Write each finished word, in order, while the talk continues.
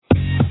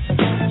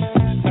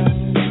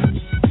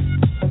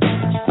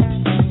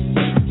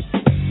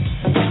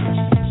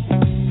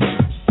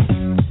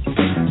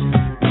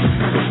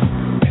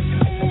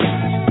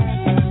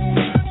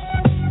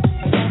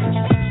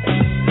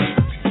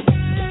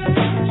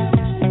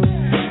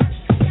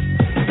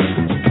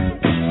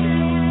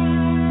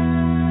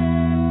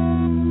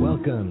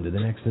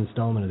next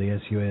installment of the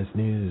SUS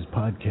News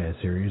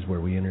podcast series where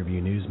we interview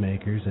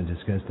newsmakers and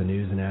discuss the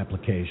news and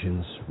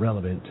applications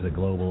relevant to the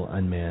global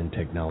unmanned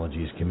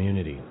technologies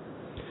community.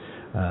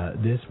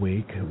 This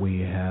week,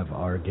 we have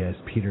our guest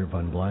Peter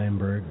von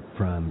Blyenburgh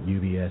from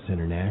UVS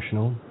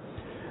International.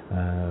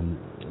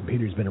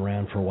 Peter's been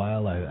around for a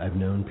while. I've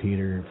known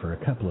Peter for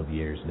a couple of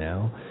years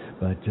now,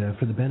 but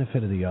for the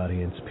benefit of the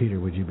audience, Peter,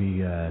 would you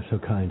be so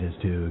kind as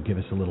to give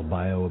us a little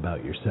bio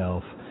about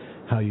yourself,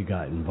 how you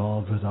got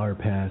involved with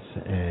RPAS,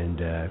 and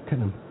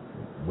kind of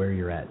where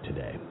you're at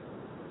today?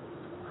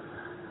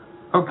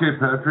 Okay,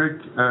 Patrick.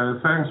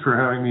 Thanks for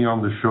having me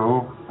on the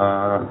show.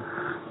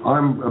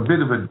 I'm a bit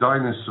of a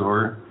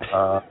dinosaur.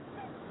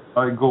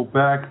 I go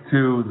back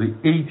to the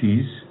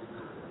 80s.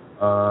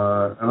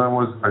 And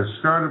I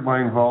started my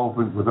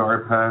involvement with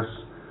RPAS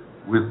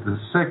with the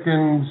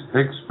second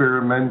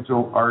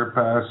experimental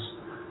RPAS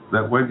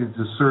that went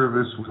into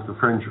service with the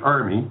French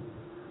Army,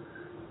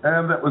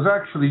 and that was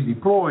actually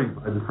deployed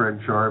by the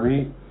French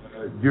Army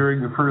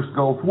during the first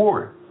Gulf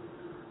War.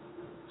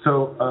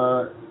 So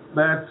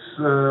that's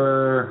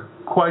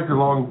quite a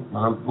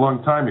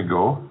long time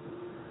ago.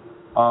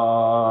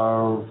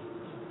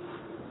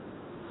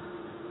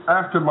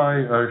 After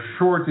my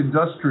short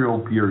industrial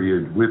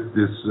period with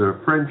this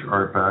French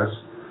RPAS,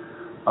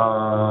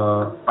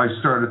 I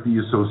started the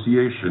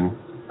association,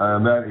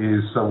 and that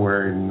is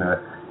somewhere in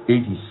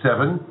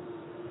 87.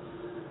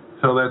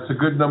 So that's a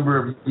good number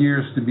of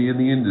years to be in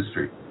the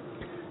industry.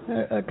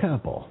 A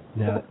couple.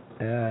 Now,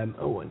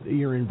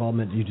 your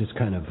involvement, you just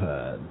kind of,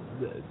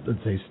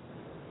 let's say,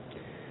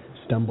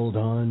 stumbled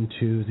on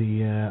to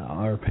the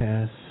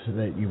RPAS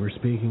that you were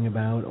speaking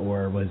about,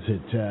 or was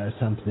it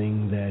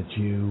something that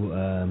you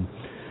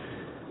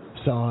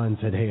saw and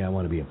said, hey, I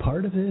want to be a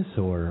part of this,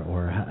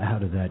 or how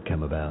did that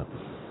come about?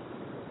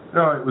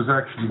 No, it was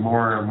actually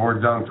more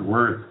down to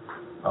earth.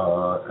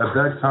 At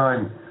that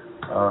time,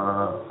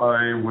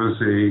 I was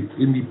a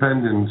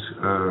independent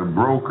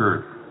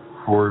broker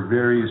for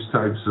various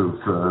types of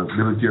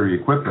military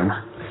equipment,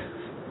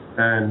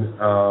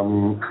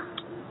 and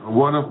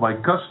one of my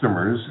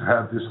customers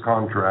had this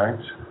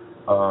contract,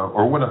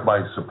 or one of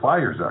my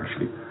suppliers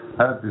actually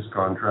had this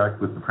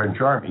contract with the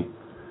French Army,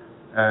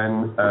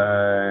 and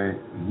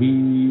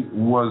he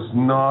was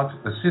not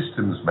a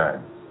systems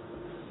man.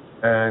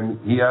 And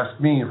he asked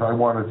me if I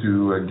wanted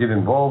to get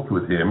involved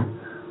with him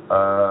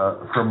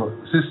from a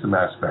system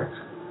aspect.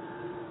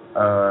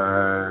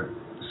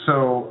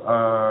 So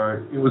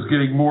it was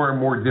getting more and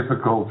more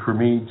difficult for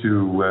me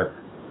to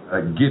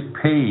get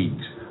paid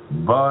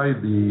by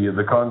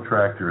the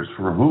contractors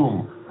for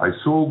whom I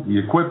sold the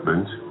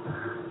equipment.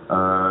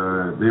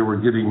 They were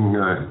getting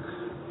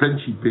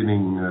penny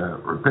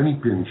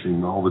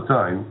pinching all the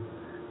time,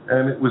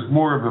 and it was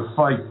more of a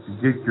fight to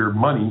get your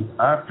money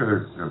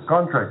after the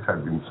contract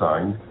had been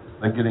signed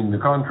than getting the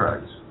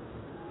contracts.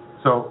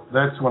 So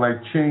that's when I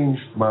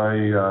changed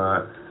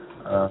the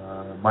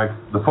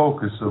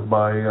focus of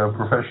my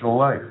professional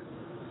life.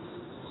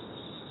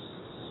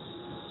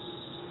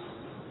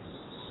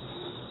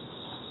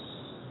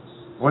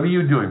 What are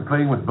you doing?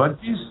 Playing with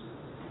budgies?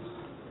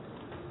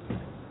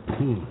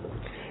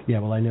 Yeah,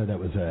 well, I know that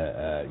was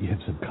you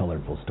have some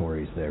colorful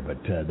stories there, but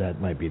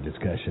that might be a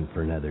discussion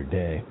for another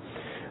day.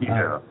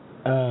 Yeah.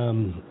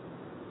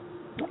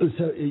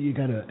 So you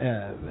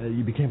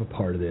became a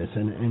part of this,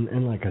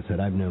 and like I said,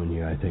 I've known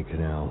you, I think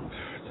now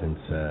since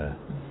I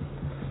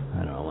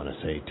don't know, I want to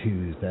say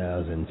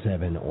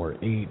 2007 or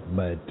 8,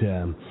 but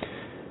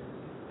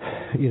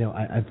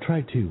I've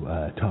tried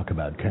to talk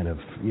about kind of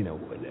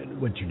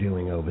what you're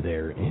doing over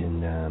there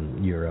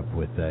in Europe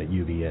with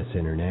UVS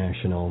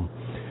International.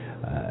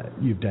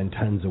 You've done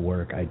tons of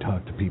work. I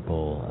talk to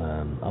people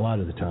a lot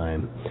of the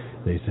time.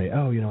 They say,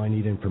 oh, I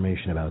need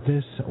information about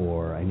this,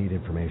 or I need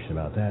information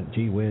about that.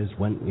 Gee whiz,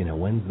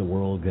 when's the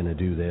world going to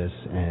do this?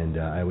 And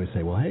I always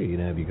say, well, hey,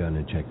 have you gone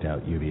and checked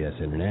out UVS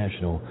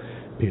International?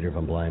 Peter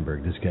von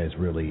Blyenburgh, this guy's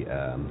really,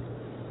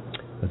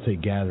 let's say,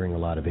 gathering a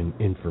lot of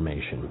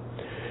information.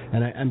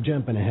 And I'm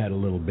jumping ahead a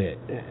little bit.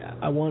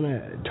 I want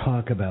to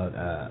talk about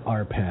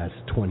RPAS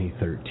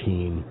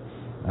 2013.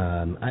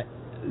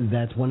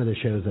 That's one of the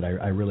shows that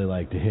I really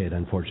like to hit.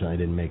 Unfortunately, I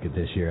didn't make it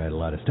this year. I had a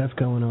lot of stuff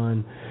going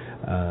on.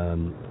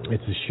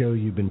 It's a show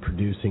you've been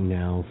producing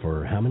now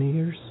for how many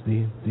years,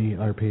 the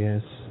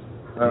RPAS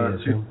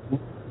show?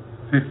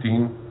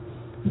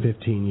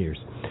 15 years.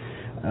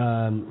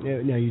 Now,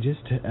 you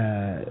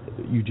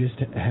just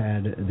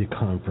had the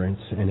conference,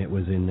 and it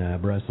was in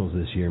Brussels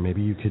this year.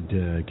 Maybe you could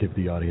give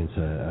the audience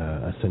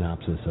a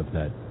synopsis of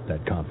that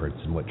conference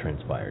and what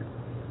transpired.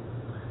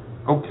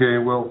 Okay,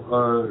 well,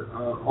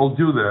 I'll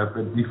do that.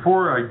 But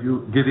before I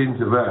get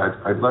into that,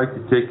 I'd like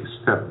to take a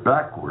step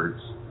backwards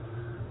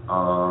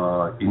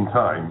in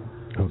time,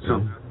 okay,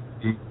 so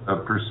the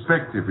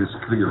perspective is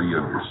clearly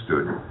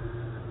understood.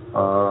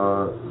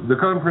 The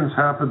conference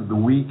happened the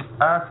week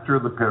after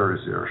the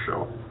Paris Air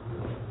Show.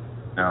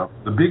 Now,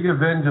 the big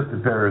event at the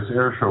Paris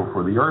Air Show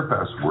for the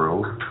RPAS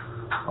world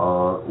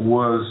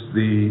was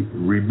the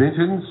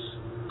remittance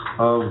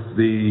of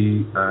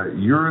the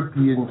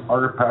European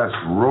RPAS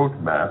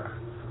Roadmap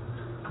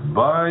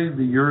by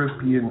the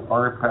European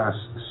RPAS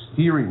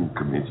Steering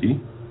Committee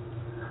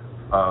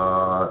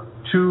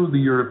to the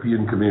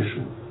European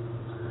Commission.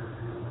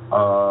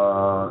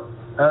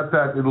 At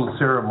that little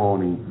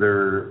ceremony,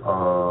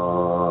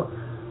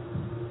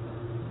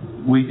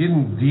 we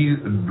didn't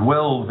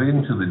delve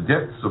into the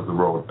depths of the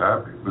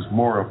roadmap. It was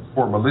more a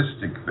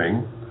formalistic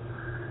thing.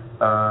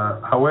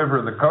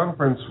 However, the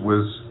conference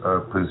was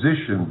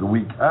positioned the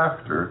week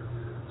after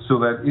so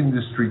that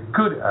industry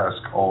could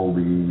ask all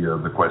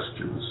the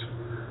questions.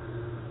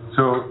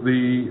 So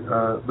the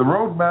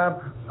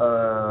roadmap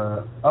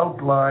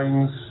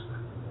outlines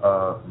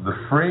the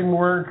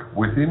framework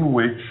within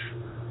which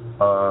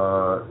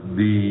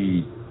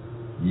the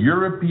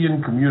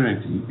European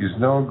community is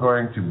now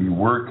going to be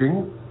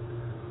working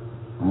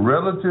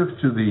relative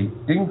to the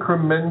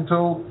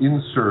incremental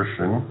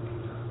insertion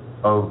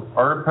of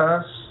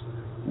RPAS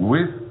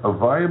with a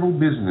viable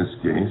business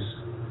case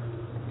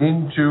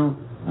into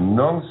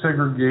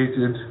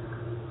non-segregated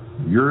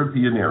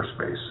European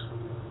airspace.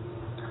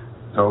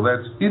 So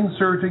that's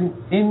inserting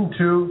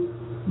into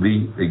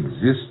the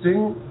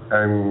existing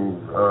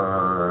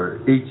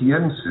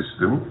ATM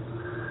system,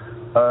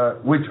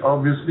 which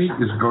obviously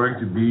is going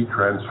to be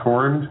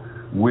transformed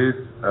with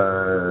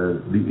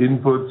the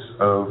inputs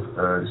of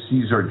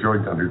CSAR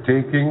joint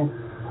undertaking,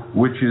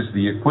 which is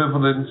the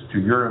equivalent to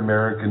your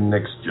American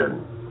Next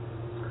Gen.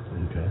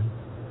 Okay.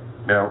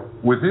 Now,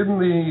 what is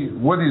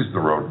the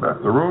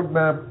roadmap? The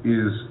roadmap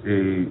is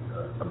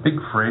a big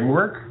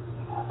framework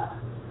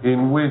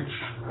in which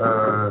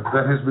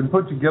that has been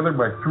put together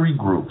by three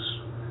groups,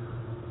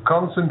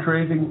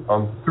 concentrating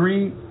on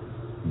three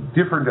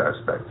different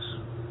aspects.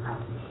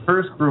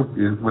 First group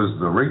was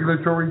the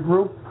regulatory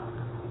group.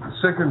 The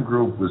second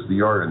group was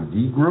the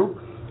R&D group.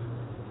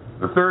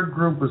 The third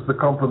group was the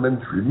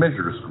complementary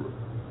measures group.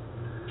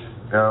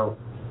 Now,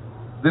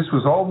 this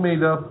was all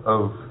made up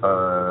of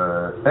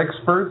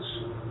experts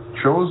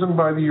chosen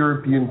by the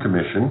European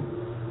Commission.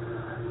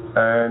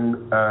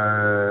 And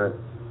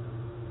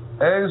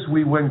as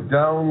we went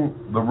down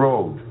the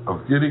road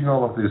of getting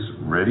all of this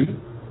ready,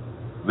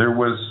 there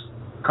was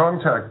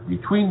contact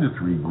between the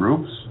three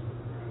groups,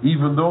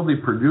 even though they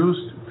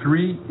produced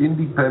three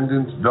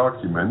independent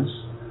documents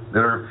that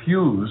are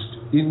fused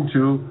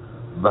into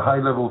the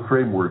high-level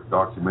framework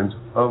document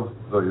of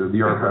the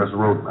RPAS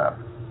Roadmap.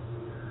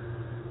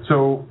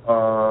 So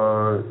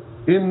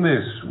in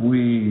this,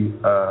 we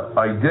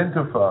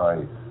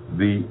identify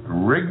the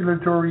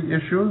regulatory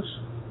issues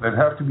that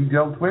have to be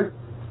dealt with.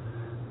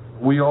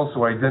 We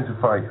also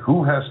identify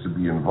who has to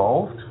be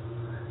involved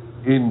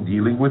in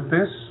dealing with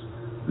this.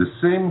 The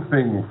same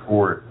thing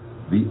for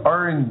the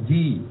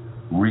R&D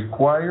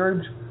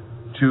required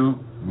to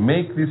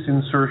make this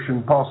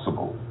insertion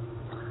possible.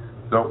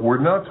 So we're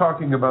not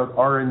talking about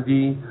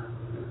R&D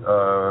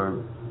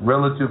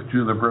relative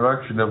to the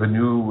production of a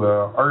new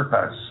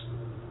RPAS.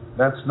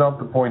 That's not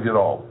the point at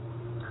all.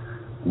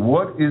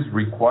 What is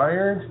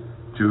required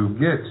to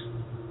get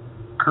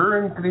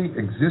currently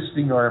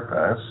existing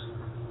RPAS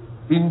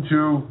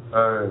into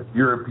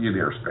European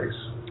airspace?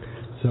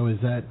 So is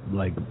that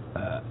like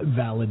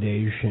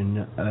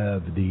validation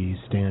of the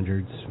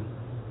standards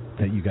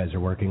that you guys are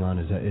working on?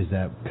 Is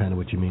that kind of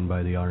what you mean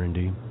by the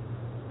R&D?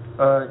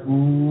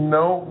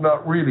 No,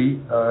 not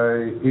really.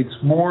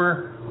 It's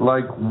more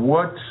like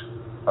what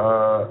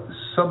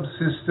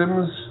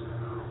subsystems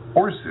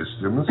or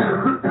systems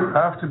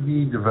have to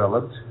be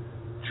developed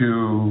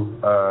to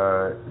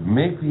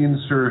make the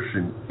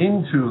insertion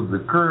into the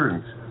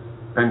current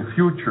and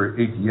future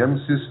ATM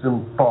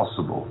system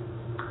possible.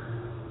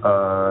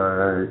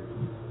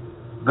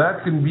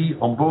 That can be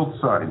on both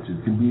sides.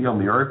 It can be on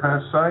the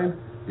RPAS side,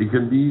 it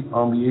can be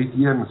on the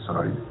ATM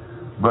side,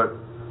 but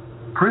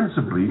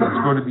principally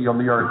it's going to be on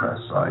the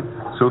RPAS side.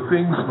 So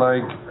things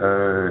like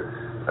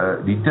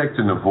detect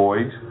and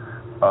avoid,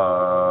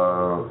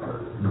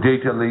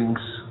 data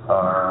links,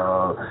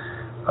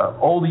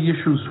 all the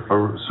issues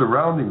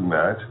surrounding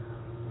that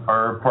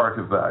are part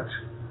of that.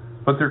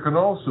 But there can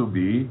also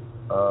be,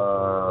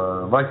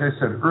 like I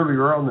said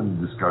earlier on in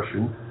the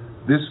discussion,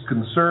 this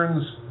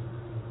concerns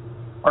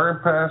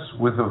RPAS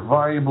with a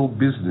viable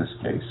business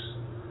case.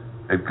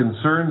 It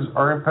concerns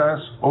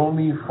RPAS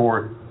only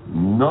for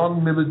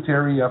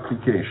non-military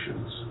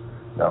applications.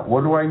 Now,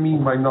 what do I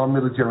mean by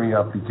non-military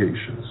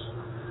applications?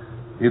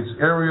 It's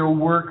aerial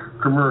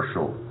work,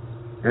 commercial.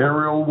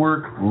 Aerial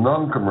work,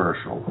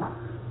 non-commercial.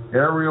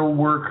 Aerial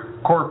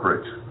work,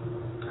 corporate.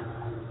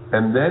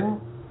 And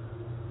then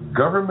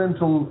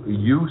governmental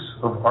use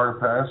of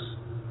RPAS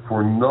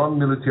for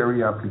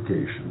non-military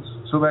applications.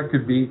 So that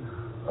could be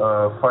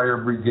fire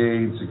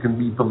brigades, it can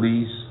be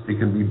police, it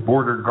can be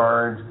border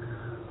guard,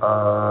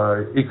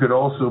 it could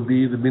also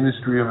be the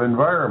Ministry of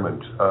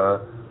Environment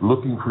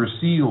looking for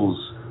seals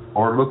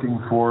or looking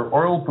for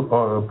oil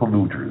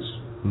polluters.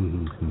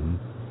 Mm-hmm.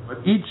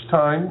 But each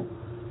time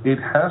it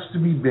has to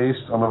be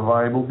based on a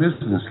viable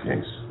business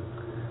case.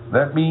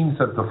 That means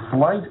that the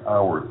flight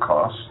hour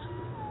cost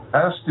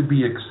has to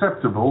be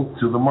acceptable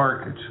to the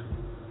market.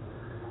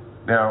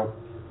 Now,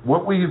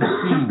 what we have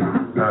seen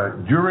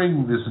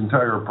during this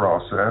entire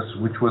process,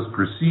 which was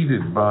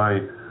preceded by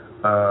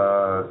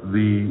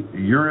the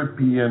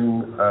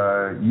European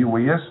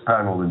UAS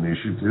panel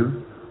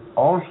initiative,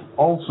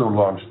 also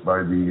launched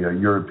by the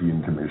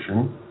European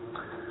Commission,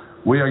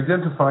 we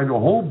identified a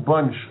whole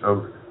bunch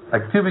of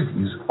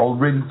activities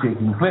already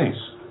taking place.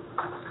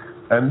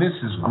 And this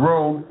has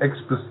grown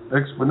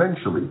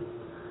exponentially.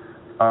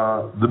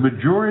 The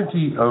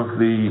majority of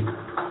the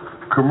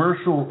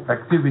commercial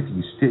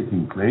activities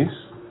taking place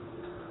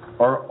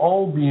are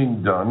all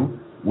being done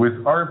with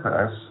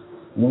RPAS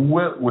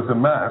with a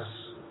mass,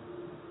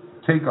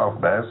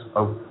 takeoff mass,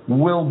 of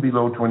well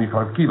below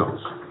 25 kilos.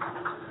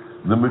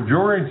 The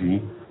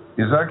majority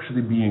is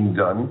actually being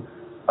done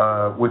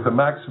with a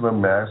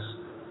maximum mass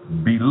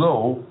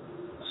below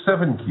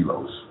 7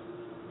 kilos.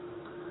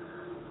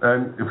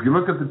 And if you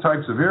look at the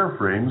types of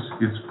airframes,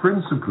 it's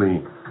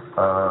principally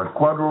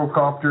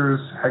quadrocopters,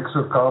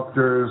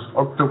 hexacopters,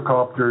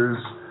 octocopters,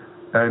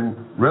 and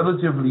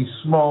relatively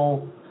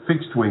small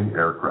fixed-wing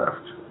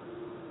aircraft.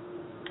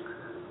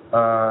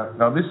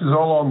 Now, this is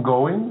all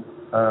ongoing.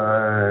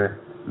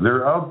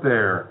 They're out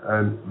there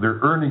and they're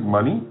earning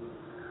money.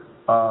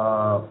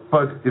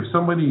 But if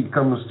somebody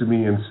comes to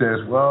me and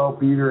says, well,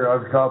 Peter,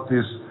 I've got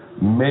this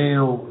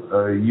male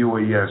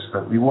UAS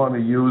that we want to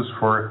use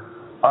for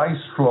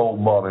ice flow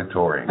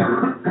monitoring,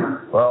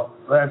 well,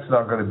 that's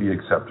not going to be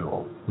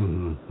acceptable.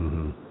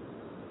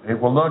 It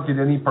will not get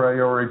any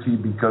priority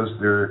because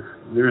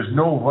there's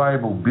no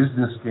viable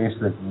business case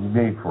that can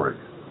be made for it.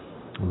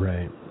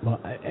 Right. Well,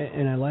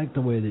 and I like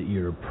the way that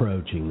you're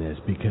approaching this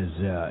because,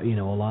 a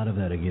lot of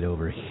that I get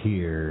over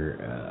here.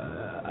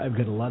 I've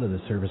got a lot of the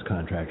service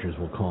contractors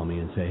will call me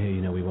and say, hey,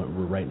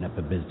 we're writing up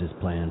a business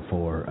plan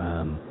for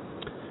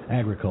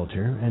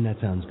agriculture, and that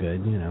sounds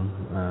good,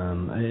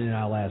 and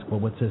I'll ask, well,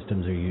 what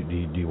systems do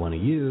you want to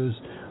use,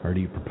 or do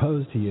you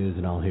propose to use?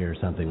 And I'll hear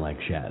something like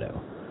Shadow,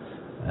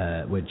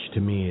 which to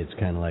me it's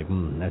kind of like,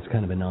 that's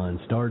kind of a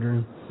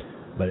non-starter.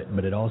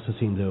 But it also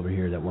seems over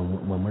here that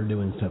when we're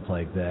doing stuff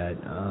like that,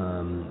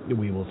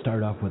 we will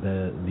start off with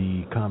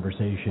the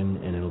conversation,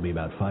 and it'll be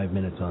about 5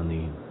 minutes on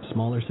the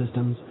smaller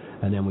systems,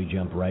 and then we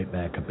jump right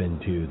back up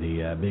into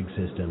the big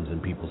systems,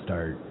 and people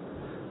start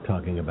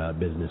talking about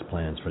business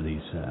plans for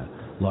these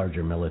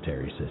larger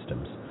military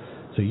systems.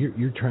 So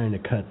you're trying to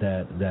cut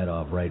that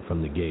off right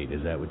from the gate.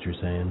 Is that what you're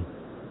saying?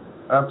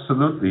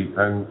 Absolutely.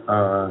 And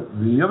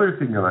the other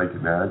thing that I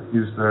can add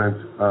is that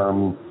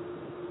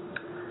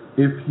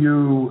if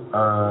you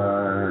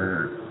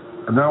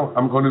now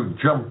I'm going to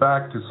jump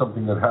back to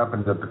something that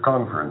happened at the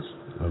conference.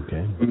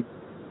 Okay.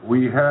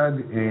 We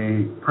had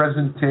a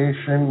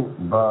presentation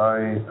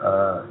by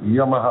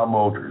Yamaha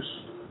Motors.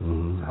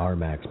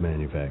 RMAX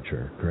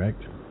manufacturer,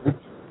 correct?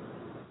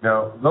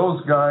 Now,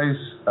 those guys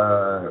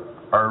are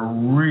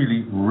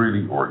really,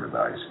 really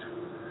organized.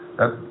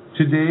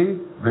 Today,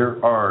 there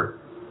are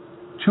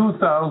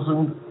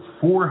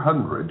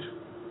 2,400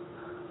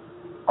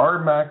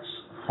 RMAX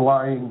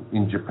flying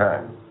in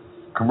Japan,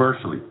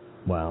 commercially.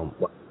 Wow.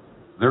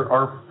 There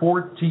are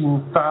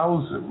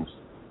 14,000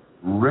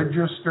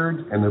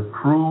 registered and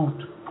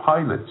approved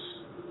pilots.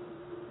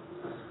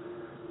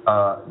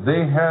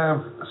 They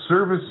have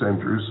service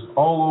centers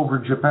all over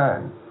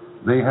Japan.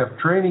 They have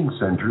training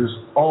centers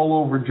all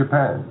over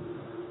Japan.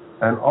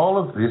 And all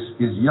of this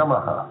is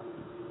Yamaha.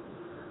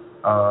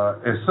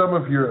 As some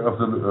of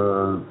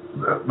the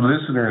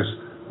listeners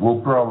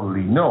will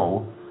probably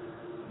know,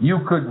 you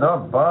could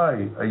not buy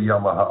a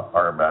Yamaha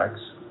RMAX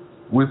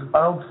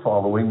without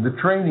following the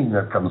training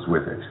that comes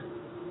with it.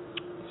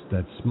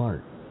 That's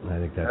smart. I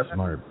think that's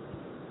smart.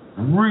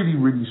 Really,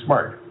 really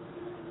smart.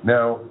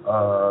 Now,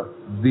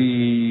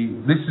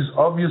 this is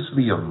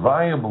obviously a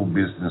viable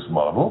business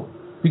model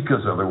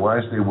because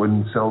otherwise they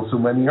wouldn't sell so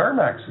many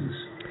RMAXs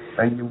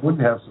and you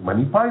wouldn't have so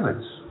many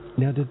pilots.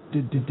 Now, did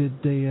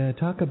they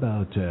talk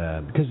about,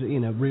 because,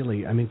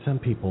 really, I mean, some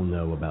people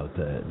know about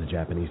the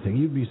Japanese thing.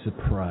 You'd be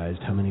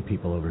surprised how many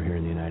people over here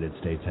in the United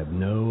States have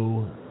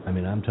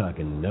I'm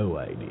talking no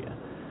idea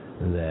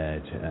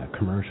that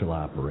commercial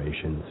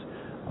operations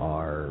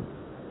are,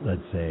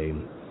 let's say,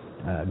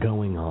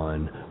 going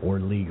on or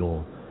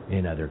legal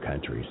in other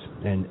countries.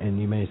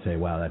 And you may say,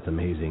 wow, that's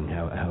amazing.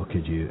 How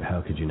could you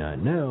not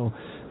know?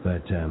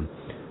 But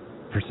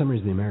for some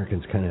reason, the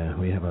Americans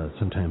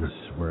sometimes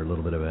we're a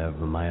little bit of a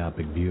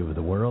myopic view of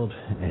the world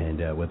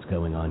and what's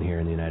going on here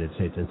in the United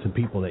States. And some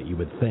people that you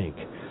would think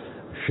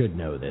should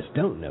know this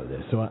don't know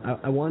this. So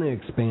I want to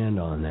expand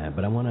on that,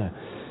 but I want to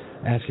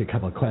ask you a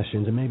couple of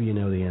questions, and maybe you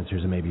know the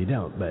answers and maybe you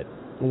don't. But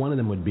one of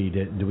them would be,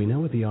 do we know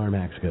what the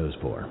RMAX goes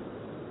for?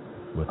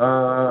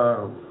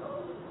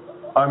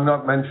 I'm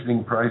not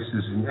mentioning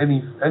prices in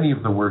any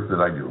of the work that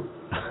I do.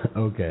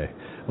 Okay.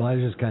 Well, I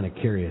was just kind of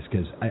curious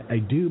because I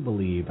do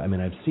believe, I've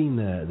seen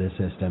the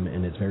system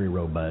and it's very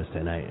robust,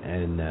 and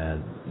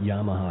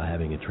Yamaha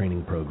having a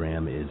training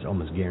program is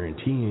almost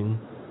guaranteeing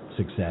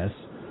success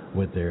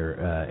with their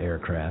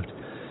aircraft.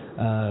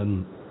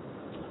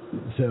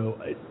 So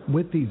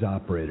with these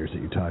operators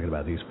that you're talking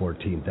about, these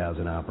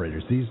 14,000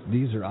 operators,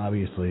 these are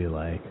obviously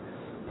like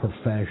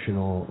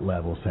professional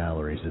level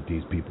salaries that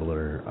these people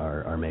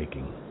are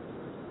making.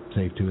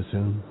 Safe to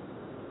assume?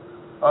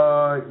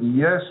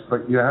 Yes,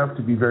 but you have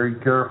to be very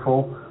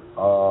careful.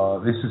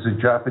 This is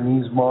a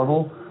Japanese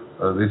model.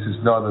 This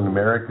is not an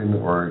American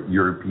or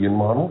European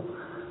model.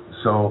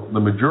 So the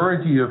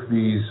majority of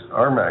these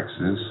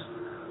RMAXs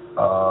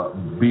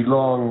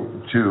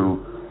belong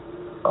to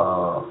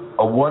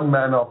a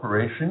one-man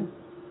operation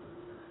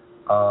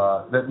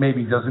that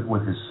maybe does it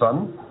with his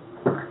son.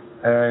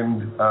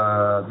 And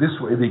this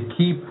way they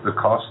keep the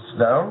costs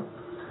down.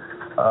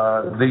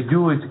 They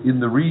do it in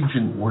the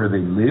region where they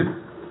live.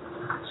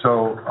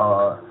 So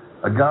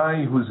a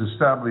guy who's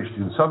established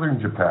in southern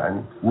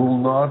Japan will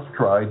not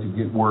try to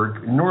get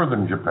work in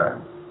northern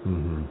Japan.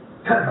 Mm-hmm.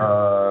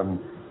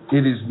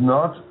 It is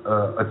not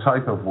a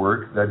type of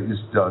work that is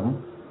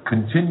done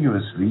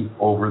continuously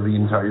over the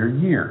entire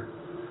year.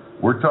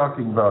 We're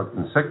talking about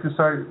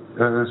insecticide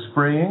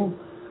spraying.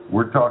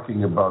 We're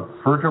talking about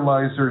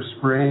fertilizer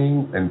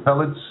spraying and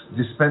pellets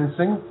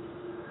dispensing.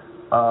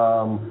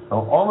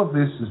 All of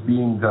this is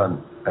being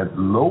done at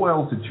low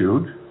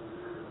altitude,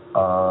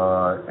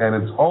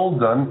 and it's all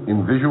done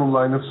in visual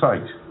line of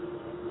sight.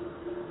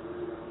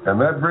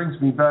 And that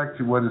brings me back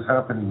to what is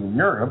happening in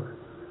Europe,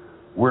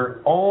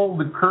 where all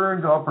the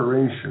current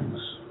operations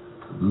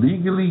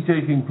legally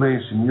taking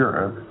place in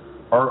Europe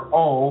are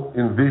all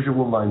in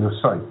visual line of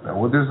sight. Now,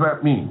 what does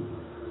that mean?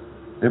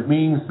 It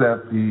means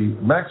that the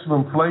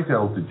maximum flight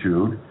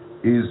altitude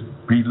is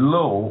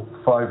below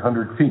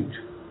 500 feet.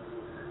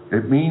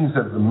 It means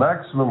that the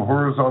maximum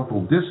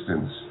horizontal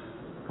distance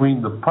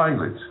between the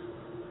pilot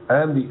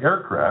and the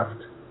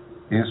aircraft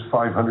is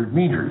 500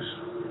 meters.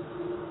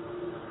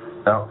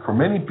 Now, for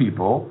many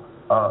people,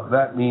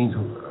 that means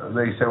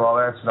they say, well,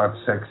 that's not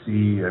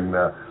sexy, and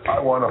I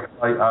want to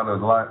fly out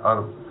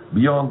of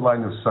beyond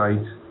line of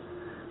sight.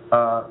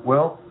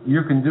 Well,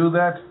 you can do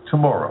that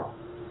tomorrow.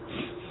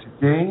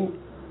 Today,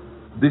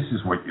 this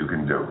is what you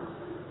can do.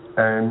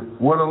 And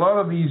what a lot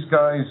of these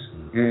guys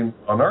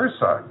on our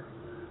side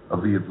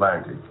of the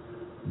Atlantic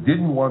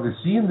didn't want to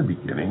see in the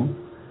beginning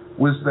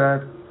was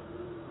that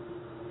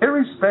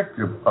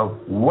irrespective of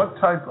what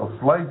type of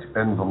flight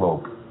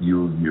envelope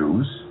you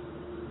use,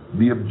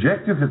 the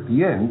objective at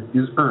the end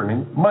is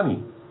earning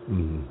money.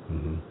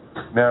 Mm-hmm.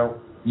 Now,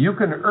 you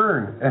can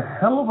earn a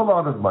hell of a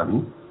lot of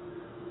money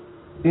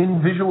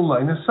in visual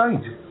line of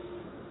sight,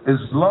 as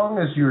long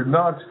as you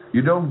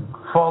don't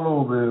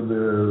follow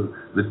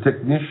the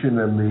technician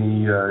and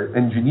the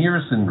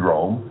engineer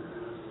syndrome,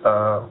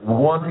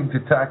 wanting to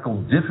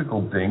tackle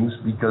difficult things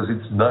because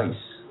it's nice.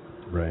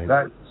 Right.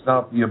 That's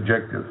not the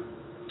objective.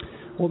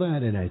 Well,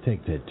 that, and I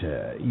think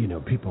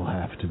that people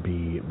have to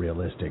be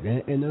realistic,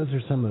 and those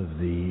are some of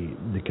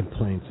the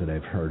complaints that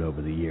I've heard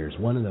over the years.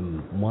 One of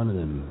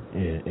them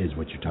is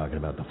what you're talking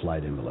about, the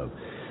flight envelope.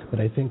 But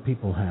I think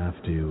people have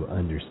to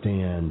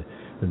understand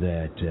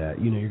that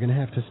you're going to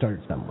have to start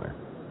somewhere.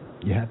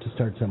 You have to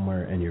start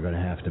somewhere, and you're going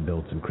to have to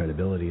build some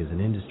credibility as an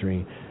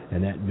industry,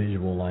 and that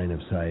visual line of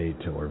sight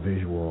or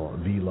visual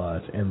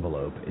VLOS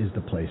envelope is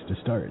the place to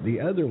start. The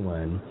other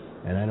one,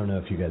 and I don't know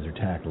if you guys are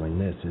tackling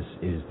this,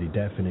 is the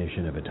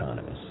definition of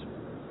autonomous.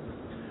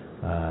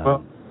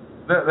 Well,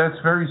 that's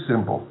very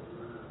simple.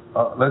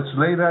 Let's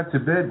lay that to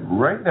bed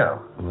right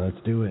now. Let's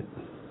do it.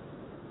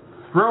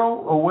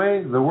 Throw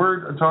away the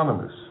word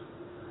autonomous.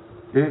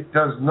 It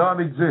does not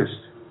exist.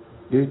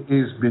 It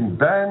has been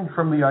banned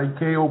from the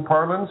ICAO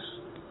parlance.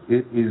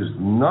 It is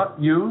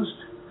not used.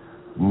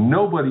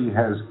 Nobody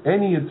has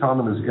any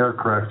autonomous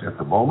aircraft at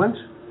the moment.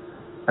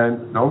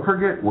 And don't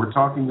forget, we're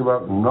talking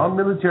about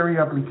non-military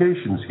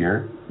applications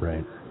here.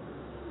 Right.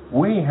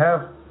 We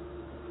have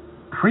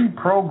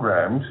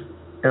pre-programmed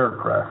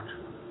aircraft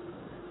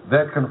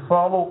that can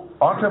follow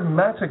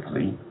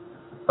automatically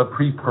a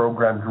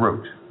pre-programmed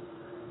route.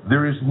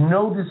 There is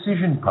no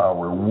decision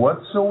power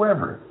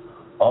whatsoever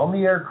on the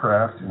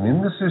aircraft and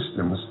in the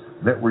systems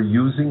that we're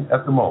using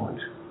at the moment.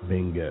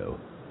 Bingo.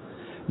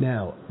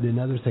 Now,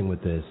 another thing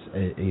with this,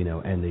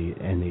 and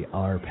the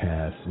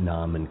RPAS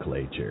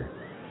nomenclature,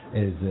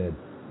 is that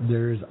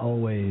there's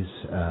always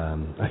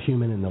a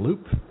human in the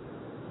loop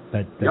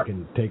that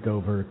can take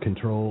over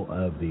control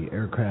of the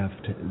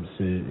aircraft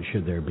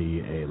should there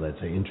be a, let's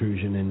say,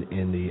 intrusion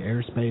in the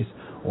airspace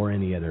or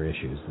any other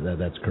issues.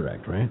 That's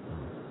correct, right?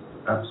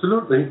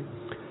 Absolutely.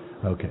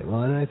 Okay,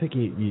 well, and I think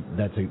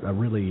that's a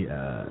really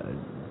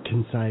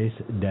concise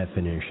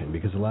definition,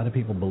 because a lot of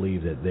people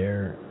believe that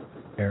their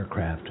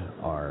aircraft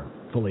are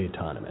fully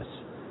autonomous.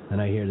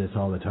 And I hear this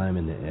all the time,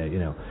 and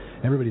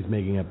everybody's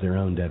making up their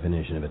own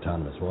definition of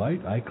autonomous. Well,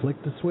 I click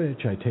the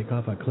switch, I take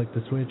off, I click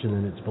the switch, and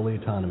then it's fully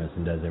autonomous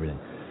and does everything.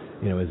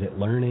 Is it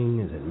learning?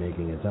 Is it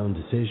making its own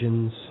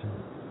decisions?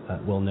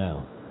 Well,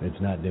 no,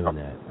 it's not doing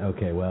that.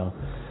 Okay, well,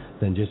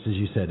 then just as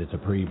you said, it's a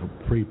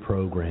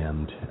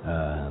pre-programmed,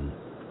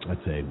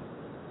 let's say,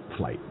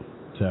 flight.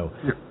 So,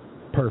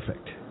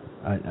 perfect.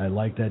 I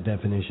like that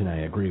definition.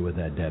 I agree with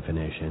that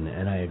definition,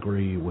 and I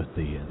agree with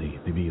the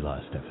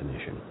VLOS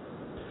definition.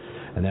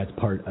 And that's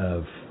part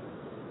of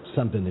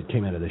something that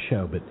came out of the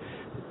show. But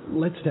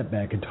Let's step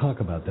back and talk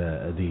about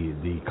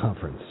the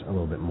conference a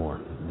little bit more,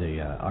 the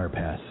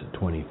RPAS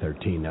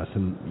 2013. Now,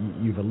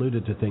 you've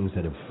alluded to things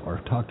that have, or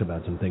talked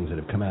about some things that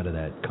have come out of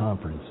that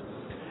conference,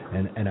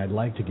 and I'd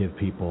like to give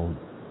people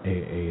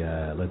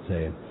let's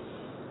say,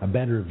 a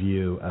better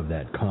view of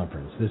that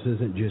conference. This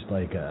isn't just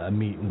like a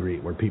meet and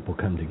greet where people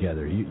come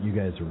together. You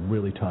guys are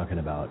really talking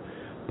about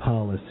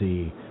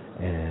policy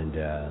and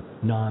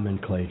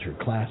nomenclature,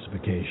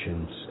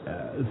 classifications,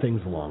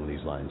 things along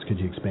these lines. Could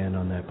you expand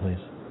on that, please?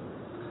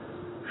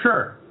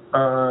 Sure.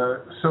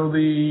 So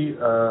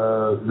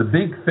the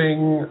big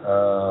thing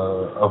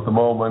of the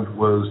moment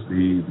was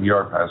the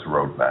RPAS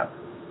Roadmap.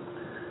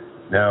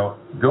 Now,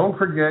 don't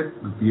forget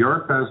that the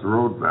RPAS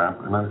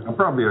Roadmap, and I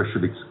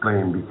should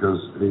explain because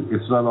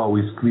it's not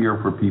always clear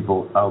for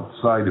people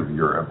outside of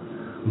Europe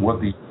what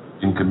the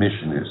European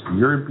Commission is. The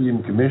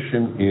European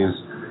Commission is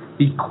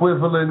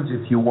equivalent,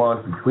 if you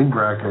want, between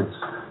brackets,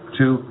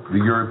 to the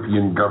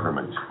European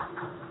government.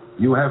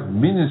 You have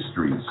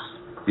ministries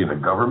in a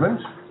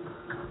government,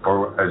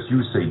 or as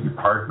you say,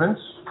 departments.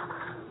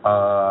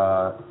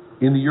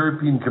 In the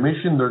European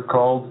Commission, they're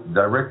called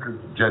Director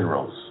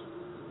Generals.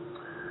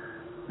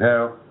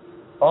 Now,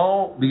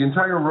 the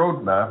entire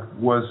roadmap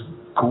was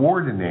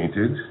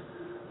coordinated,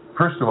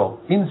 first of all,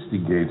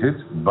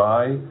 instigated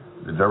by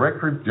the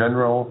Director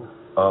General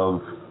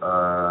of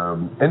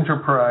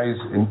Enterprise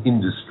and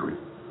Industry.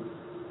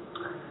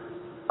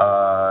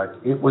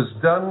 It was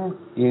done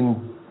in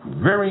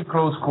very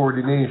close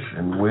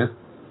coordination with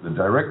the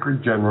Director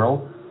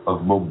General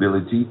of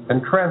Mobility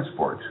and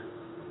Transport.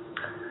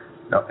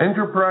 Now,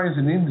 enterprise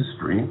and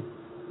industry,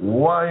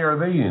 why are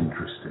they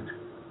interested?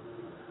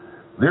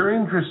 They're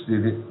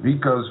interested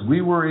because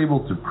we were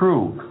able to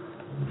prove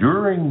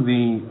during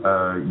the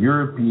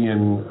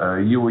European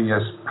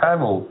UAS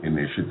panel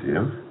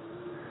initiative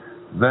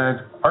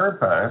that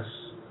RPAS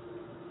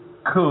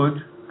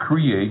could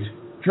create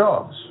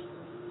jobs.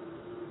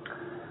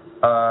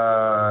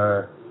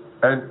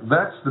 And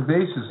that's the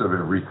basis of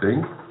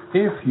everything.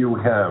 If you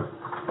have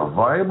a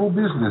viable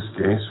business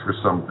case for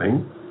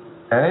something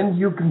and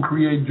you can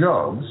create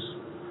jobs,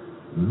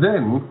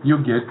 then you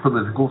get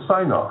political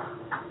sign-off.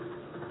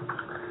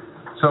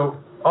 So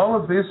all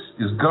of this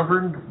is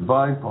governed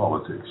by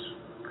politics.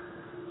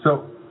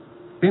 So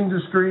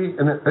industry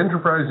and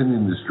enterprise and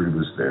industry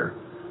was there.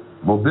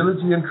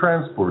 Mobility and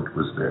transport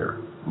was there.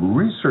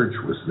 Research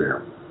was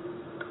there.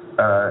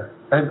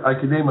 And I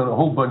can name a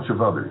whole bunch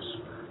of others.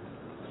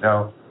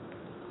 Now,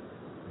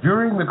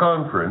 during the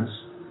conference,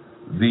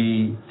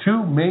 the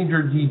two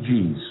major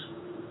DGs,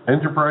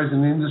 enterprise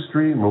and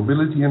industry,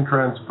 mobility and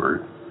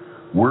transport,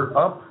 were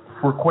up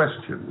for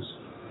questions.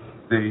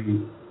 They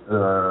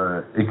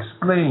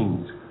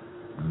explained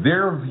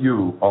their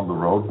view on the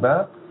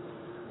roadmap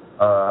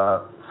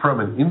from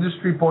an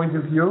industry point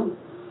of view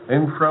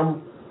and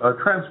from a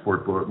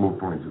transport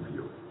point of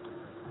view.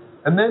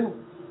 And then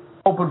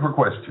open for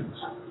questions.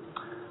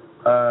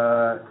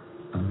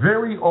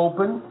 Very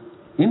open,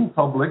 in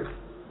public,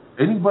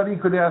 anybody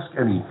could ask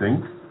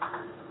anything,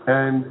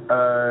 and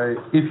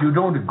if you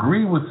don't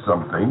agree with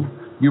something,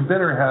 you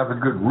better have a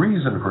good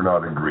reason for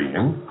not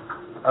agreeing,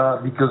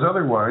 because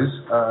otherwise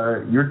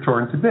you're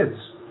torn to bits.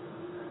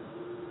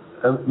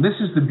 This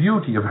is the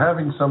beauty of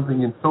having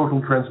something in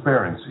total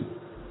transparency.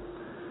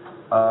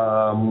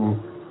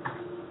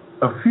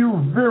 A few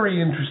very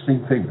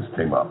interesting things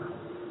came up.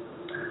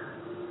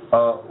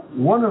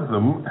 One of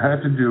them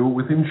had to do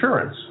with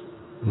insurance.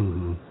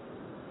 Mm-hmm.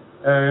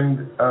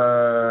 And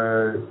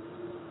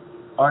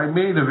I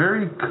made a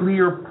very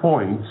clear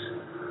point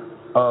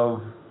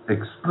of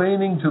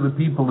explaining to the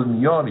people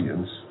in the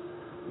audience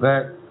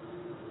that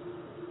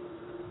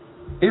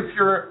if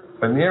you're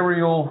an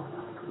aerial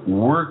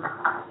work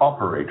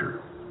operator,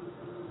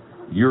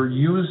 you're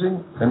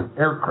using an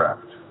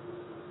aircraft.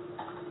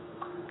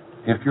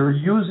 If you're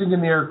using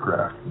an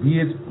aircraft, be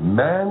it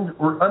manned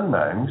or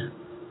unmanned,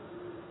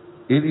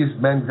 it is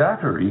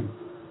mandatory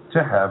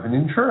to have an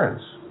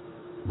insurance.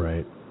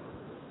 Right.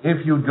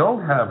 If you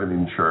don't have an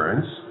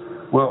insurance,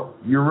 well,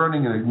 you're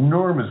running an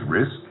enormous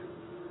risk,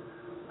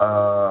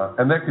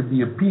 and that could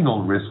be a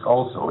penal risk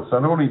also. It's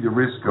not only the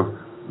risk of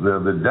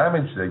the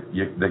damage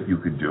that you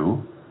could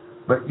do,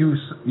 but you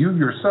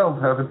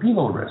yourself have a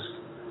penal risk.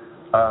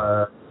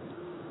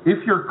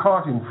 If you're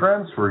caught in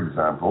France, for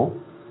example,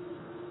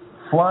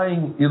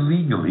 flying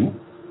illegally,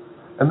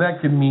 and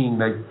that can mean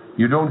that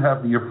you don't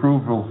have the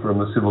approval from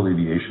the Civil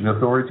Aviation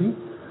Authority,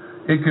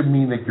 it could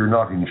mean that you're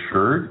not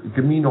insured, it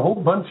could mean a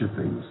whole bunch of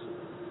things.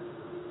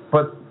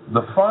 But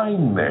the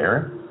fine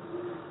there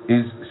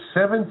is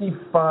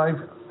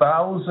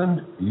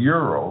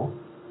 €75,000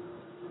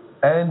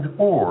 and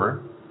or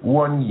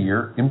 1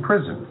 year in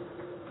prison.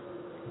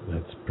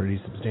 That's pretty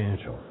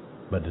substantial.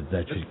 But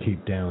that should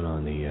keep down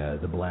on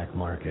the black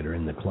market or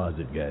in the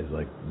closet guys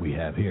like we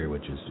have here,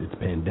 which is it's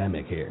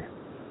pandemic here.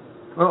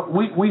 Well,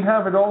 we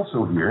have it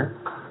also here,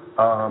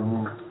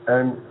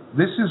 and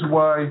this is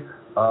why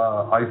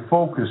I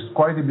focused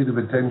quite a bit of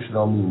attention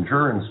on the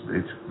insurance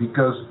bit,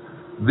 because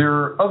there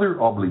are other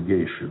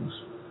obligations.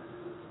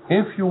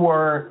 If you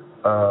are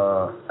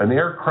an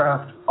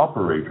aircraft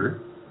operator,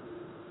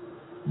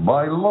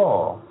 by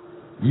law,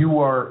 you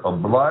are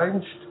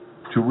obliged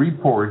to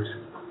report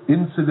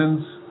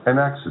incidents and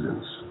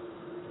accidents.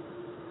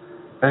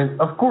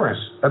 And of course,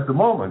 at the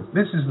moment,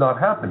 this is not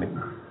happening.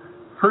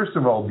 First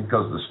of all,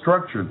 because the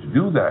structure to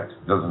do that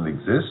doesn't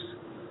exist.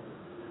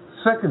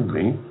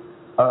 Secondly,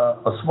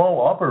 a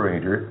small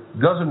operator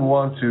doesn't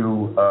want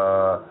to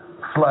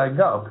flag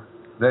up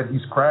that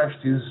he's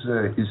crashed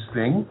his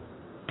thing,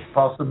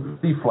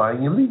 possibly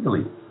flying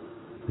illegally.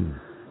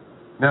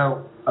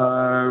 Now,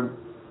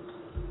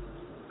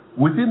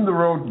 within the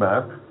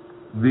roadmap,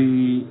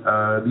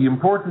 the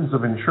importance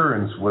of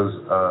insurance was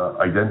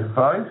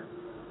identified,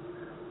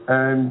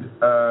 and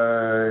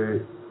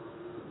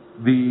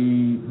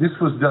this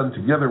was done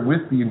together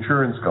with the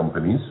insurance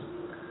companies.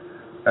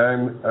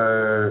 And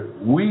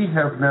we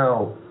have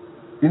now,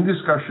 in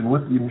discussion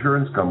with the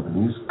insurance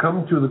companies,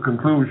 come to the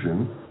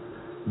conclusion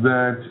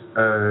that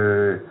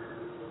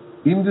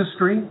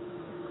industry,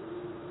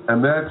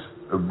 and that's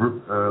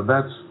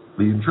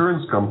the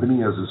insurance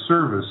company as a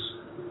service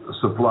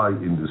supply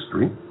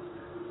industry,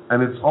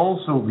 and it's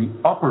also the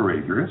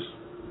operators,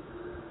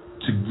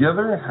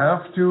 together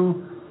have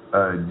to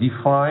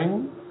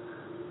define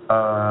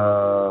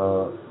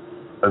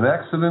an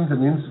accident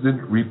and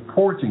incident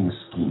reporting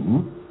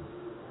scheme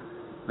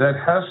that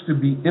has to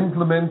be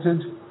implemented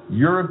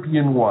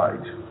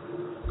European-wide.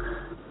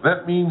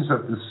 That means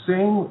that the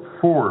same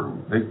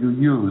form that you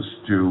use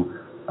to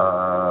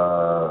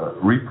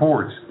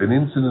report an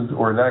incident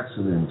or an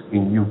accident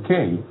in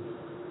UK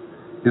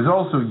is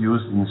also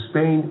used in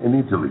Spain and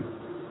Italy.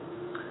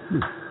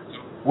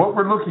 What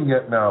we're looking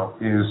at now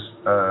is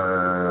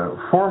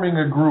forming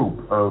a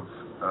group of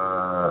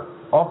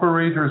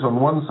operators on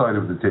one side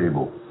of the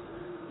table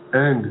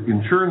and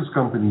insurance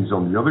companies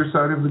on the other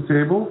side of the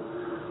table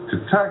to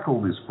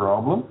tackle this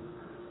problem,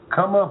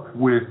 come up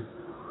with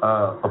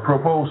a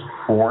proposed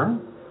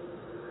form.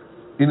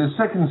 In a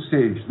second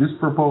stage, this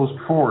proposed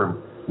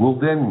form will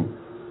then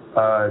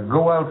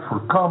go out for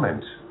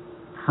comment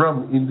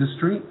from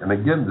industry, and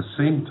again, the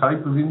same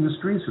type of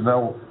industry. So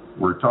now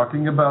we're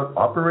talking about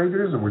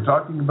operators and we're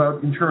talking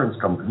about insurance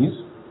companies.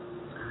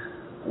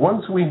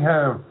 Once we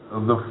have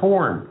the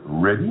form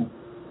ready,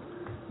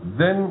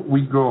 then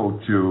we go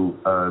to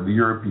the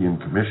European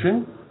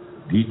Commission,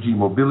 DG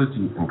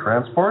Mobility and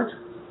Transport,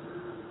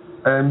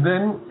 and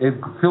then it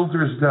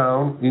filters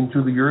down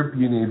into the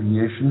European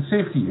Aviation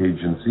Safety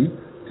Agency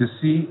to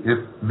see if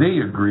they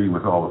agree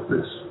with all of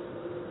this.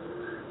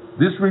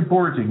 This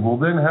reporting will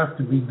then have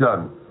to be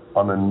done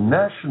on a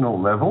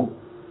national level,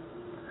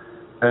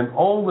 and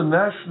all the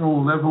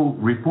national level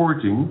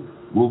reporting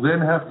will then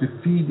have to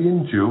feed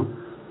into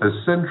a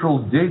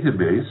central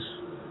database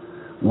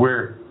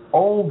where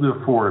all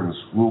the forms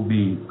will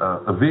be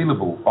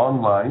available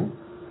online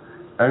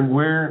and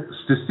where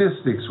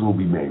statistics will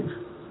be made.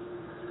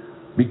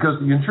 Because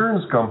the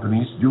insurance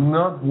companies do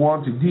not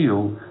want to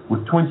deal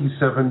with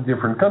 27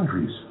 different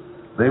countries.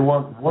 They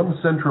want one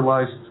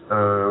centralized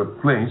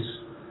place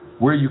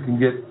where you can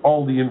get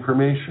all the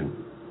information.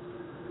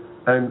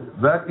 And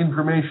that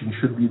information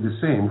should be the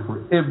same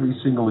for every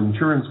single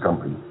insurance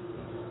company.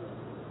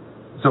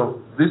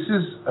 So this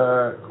is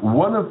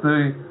one of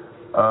the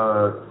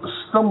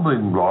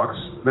stumbling blocks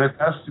that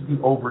has to be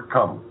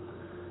overcome.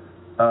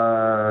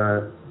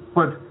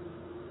 But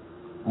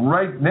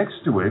right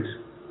next to it,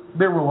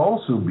 there will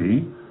also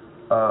be,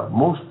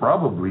 most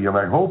probably, and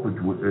I hope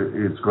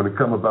it's going to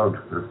come about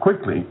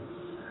quickly,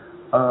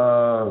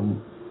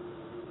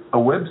 a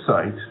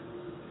website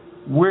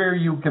where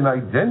you can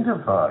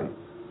identify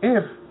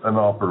if an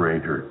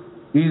operator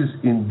is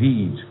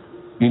indeed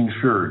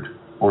insured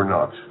or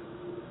not.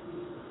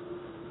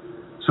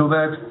 So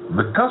that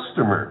the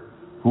customer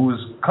who is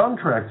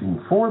contracting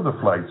for the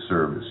flight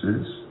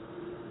services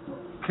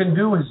can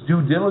do his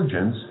due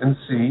diligence and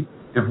see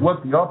if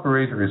what the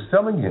operator is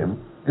telling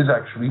him is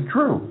actually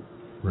true.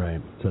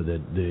 Right. So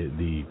that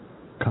the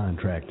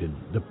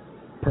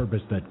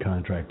purpose that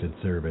contracted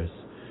service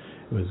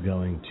was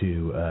going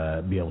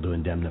to be able to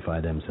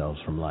indemnify themselves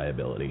from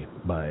liability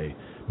by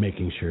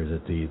making sure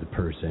that the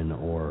person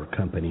or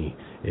company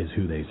is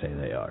who they say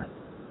they are.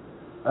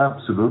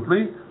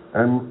 Absolutely.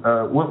 And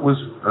what was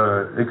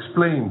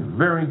explained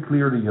very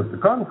clearly at the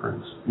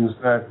conference is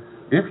that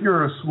if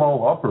you're a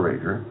small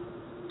operator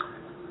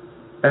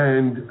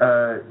and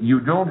you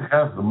don't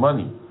have the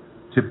money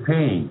to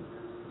pay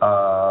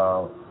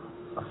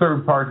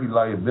third-party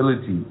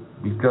liability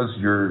because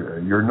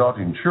you're not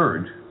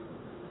insured,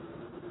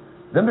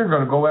 then they're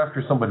going to go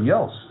after somebody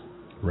else.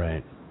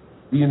 Right.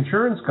 The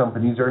insurance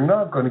companies are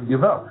not going to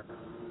give up.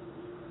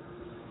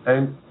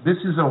 And this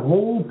is a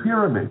whole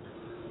pyramid.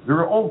 There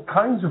are all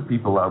kinds of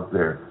people out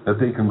there that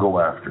they can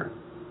go after.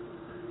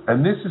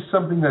 And this is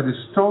something that is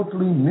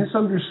totally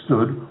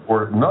misunderstood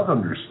or not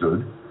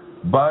understood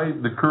by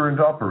the current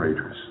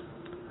operators.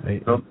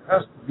 So there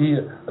has to be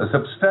a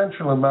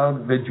substantial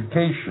amount of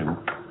education,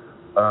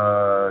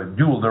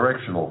 dual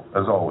directional,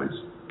 as always.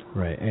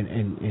 Right,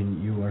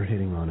 and you are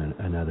hitting on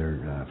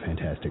another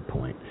fantastic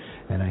point,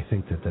 and I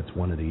think that that's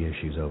one of the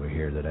issues over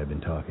here that I've been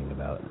talking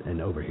about,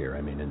 and over here,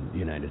 I mean in the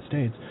United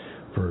States,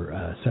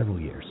 for several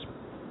years,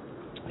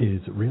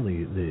 is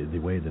really the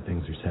way that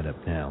things are set up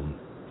now.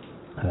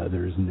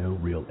 There is no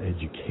real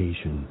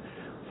education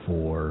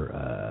for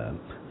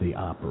the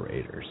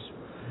operators.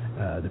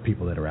 The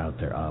people that are out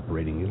there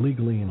operating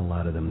illegally, and a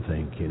lot of them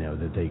think,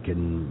 that they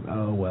can,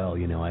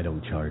 I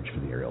don't charge for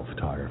the aerial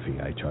photography.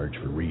 I charge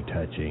for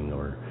retouching,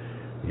 or,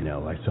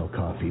 I sell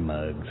coffee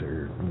mugs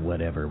or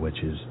whatever, which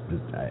is,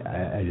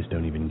 I just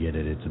don't even get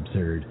it. It's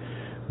absurd.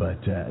 But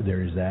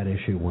there is that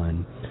issue,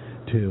 one.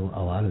 Two,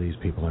 a lot of these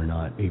people are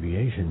not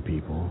aviation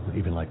people,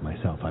 even like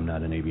myself. I'm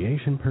not an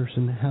aviation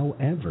person.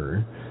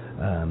 However,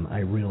 I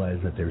realize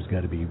that there's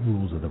got to be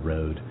rules of the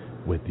road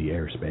with the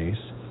airspace.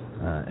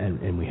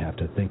 And we have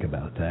to think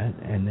about that.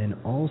 And then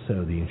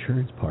also the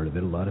insurance part of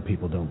it. A lot of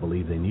people don't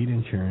believe they need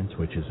insurance,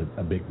 which is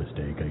a big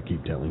mistake. I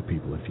keep telling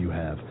people, if you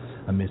have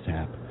a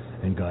mishap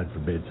and God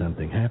forbid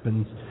something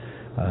happens,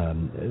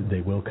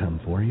 they will come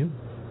for you.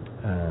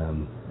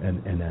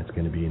 And that's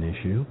going to be an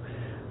issue.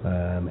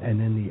 And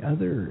then the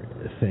other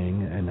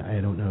thing, and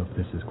I don't know if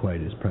this is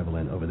quite as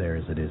prevalent over there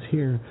as it is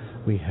here,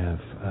 we have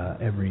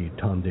every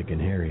Tom, Dick, and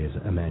Harry is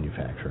a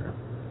manufacturer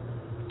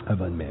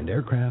of unmanned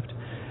aircraft.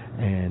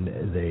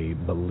 And they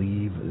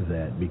believe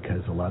that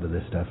because a lot of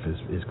this stuff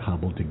is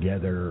cobbled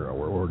together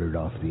or ordered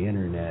off the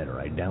internet, or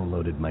I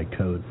downloaded my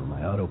code for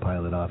my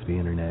autopilot off the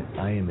internet,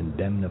 I am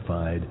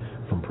indemnified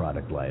from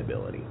product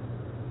liability.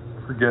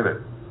 Forget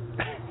it.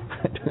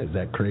 Is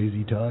that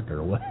crazy talk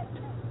or what?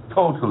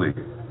 Totally.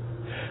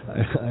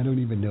 I don't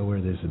even know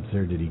where this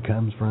absurdity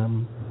comes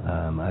from.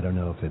 I don't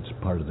know if it's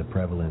part of the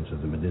prevalence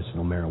of the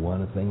medicinal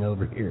marijuana thing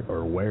over here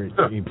or where it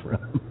came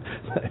from.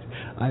 But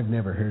I've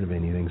never heard of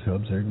anything so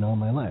absurd in all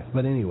my life.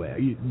 But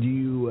anyway, do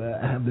you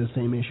have the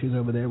same issues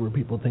over there where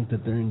people think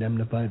that they're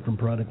indemnified from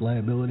product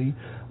liability,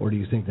 or do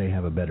you think they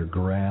have a better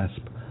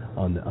grasp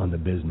on the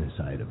business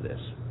side of this?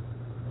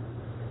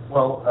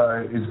 Well,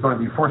 it's going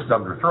to be forced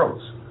down their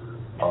throats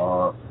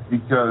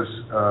because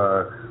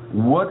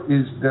what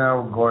is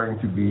now going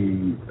to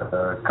be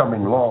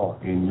coming law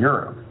in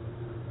Europe,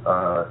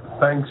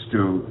 thanks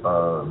to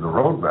the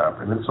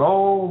roadmap, and it's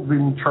all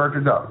been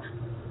charted out.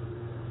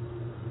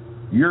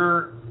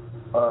 Your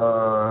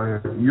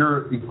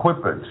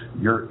equipment,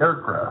 your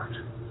aircraft,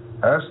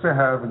 has to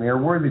have an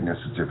airworthiness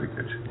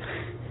certificate.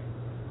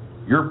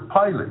 Your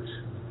pilot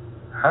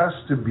has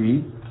to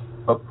be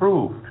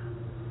approved,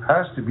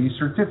 has to be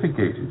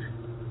certificated.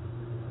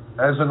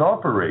 As an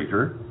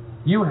operator,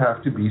 you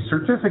have to be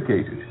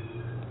certificated.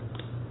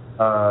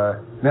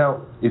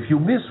 Now, if you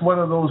miss one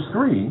of those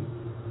three,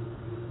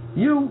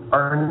 you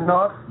are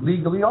not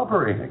legally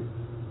operating.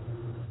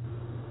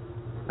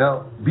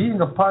 Now, being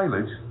a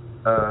pilot,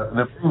 an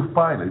approved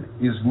pilot,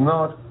 is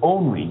not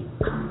only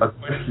a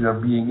question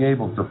of being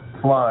able to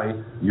fly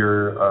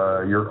your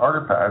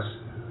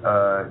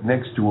RPAS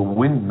next to a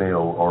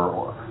windmill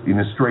or in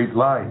a straight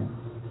line.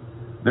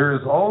 There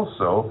is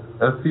also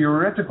a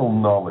theoretical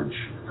knowledge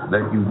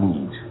that you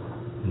need.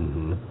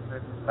 Mm-hmm.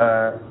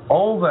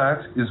 All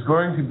that is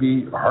going to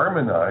be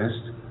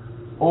harmonized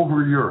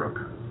over Europe.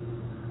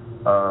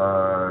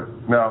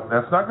 Now,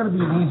 that's not going to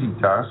be an easy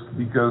task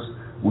because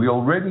we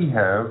already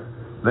have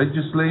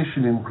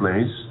legislation in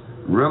place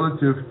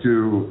relative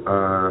to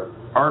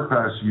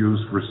RPAS use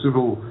for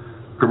civil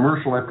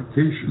commercial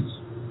applications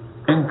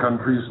in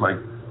countries like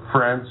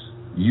France,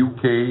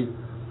 UK,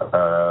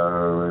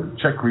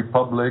 Czech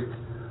Republic,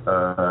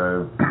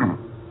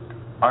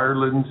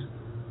 Ireland.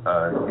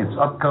 It's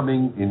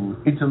upcoming in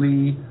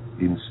Italy,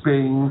 in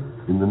Spain,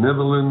 in the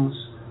Netherlands,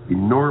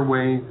 in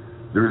Norway.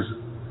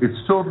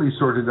 It's totally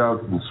sorted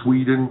out in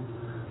Sweden.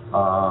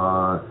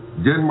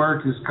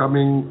 Denmark is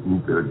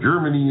coming.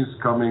 Germany is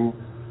coming.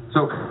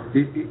 So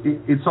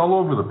it's all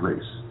over the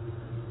place.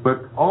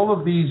 But all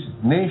of these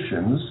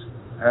nations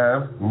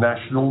have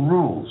national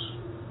rules.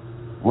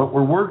 What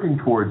we're working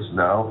towards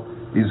now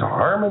is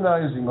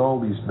harmonizing all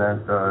these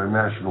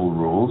national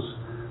rules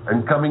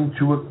and coming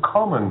to a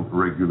common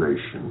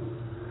regulation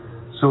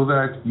so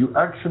that you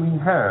actually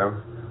have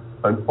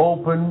an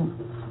open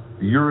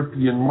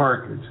European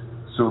market,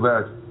 so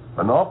that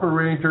an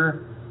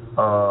operator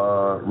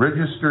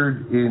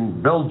registered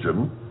in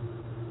Belgium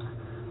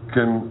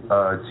can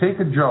take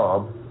a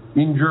job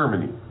in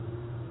Germany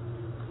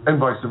and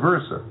vice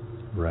versa.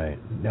 Right.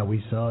 Now,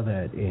 we saw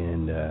that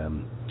in,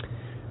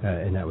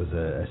 and that was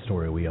a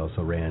story we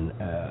also ran,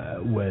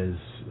 was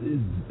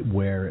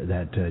where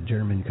that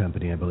German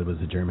company, I believe it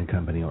was a German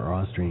company or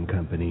Austrian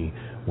company,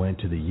 went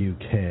to the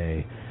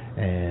UK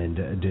and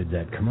did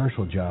that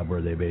commercial job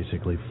where they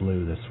basically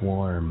flew the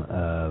swarm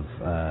of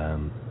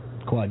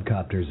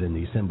quadcopters in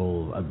the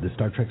symbol of the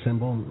Star Trek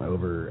symbol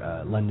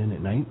over London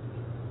at night.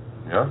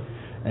 Yeah.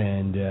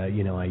 And,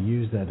 I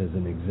use that as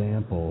an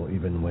example,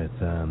 even with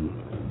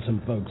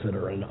some folks that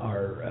are in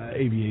our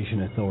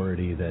aviation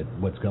authority, that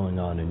what's going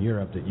on in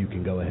Europe, that you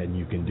can go ahead and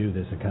you can do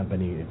this. A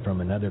company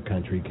from another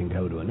country can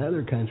go to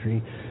another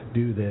country,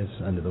 do this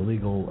under the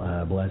legal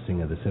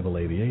blessing of the Civil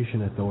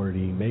Aviation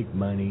Authority, make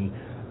money,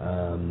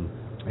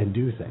 and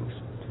do things.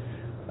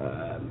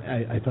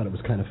 I thought it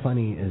was kind of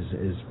funny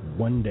is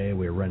one day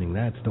we were running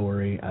that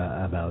story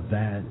about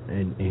that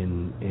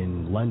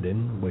in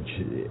London, which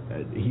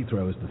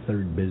Heathrow is the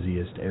third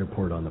busiest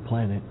airport on the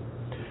planet,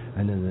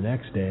 and then the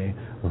next day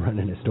we're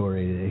running a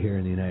story here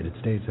in the United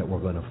States that we're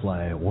going to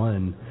fly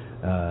one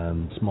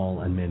small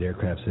unmanned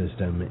aircraft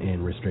system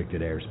in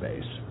restricted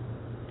airspace.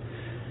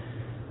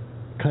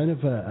 Kind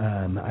of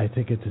I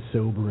think it's a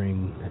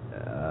sobering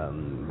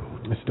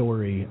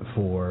story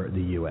for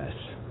the U.S.,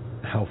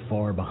 how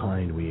far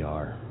behind we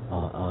are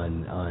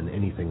on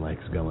anything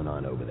like's going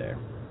on over there.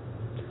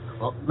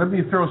 Well, let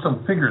me throw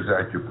some figures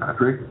at you,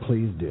 Patrick.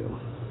 Please do.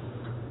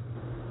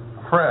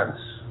 France,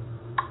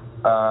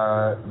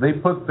 they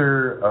put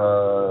their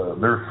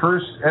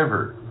first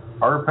ever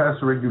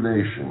RPAS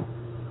regulation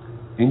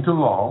into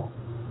law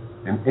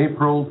in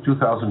April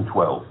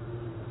 2012.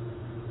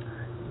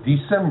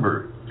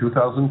 December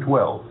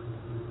 2012,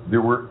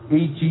 there were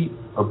 80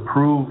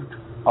 approved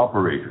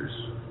operators.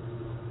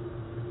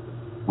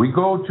 We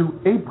go to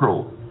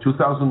April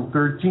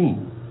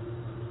 2013.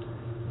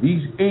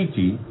 These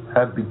 80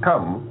 have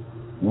become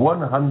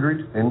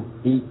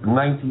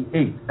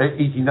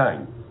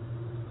 189.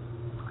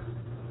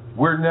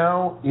 We're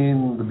now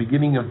in the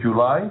beginning of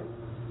July.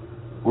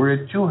 We're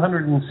at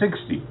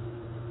 260.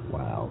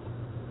 Wow.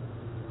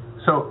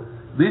 So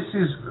this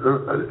is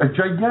a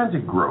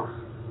gigantic growth.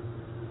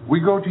 We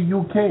go to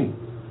UK.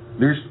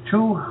 There's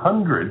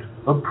 200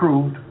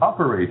 approved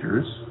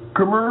operators,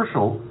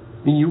 commercial,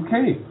 in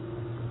UK.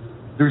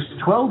 There's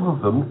 12 of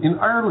them in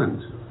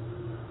Ireland,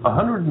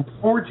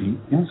 140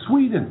 in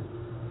Sweden.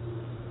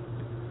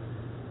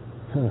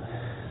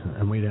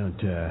 And we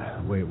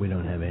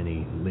don't have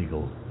any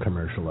legal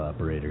commercial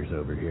operators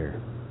over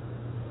here.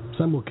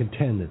 Some will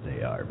contend that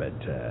they are, but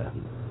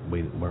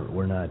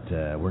we're not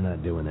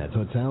doing that.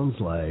 So it sounds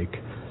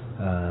like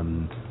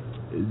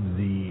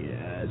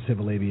the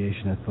Civil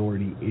Aviation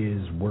Authority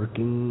is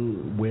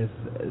working with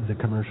the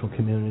commercial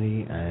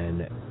community,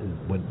 and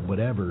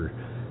whatever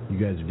you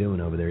guys are doing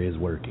over there is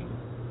working.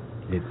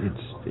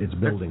 It's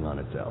building on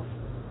itself.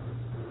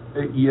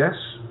 Yes,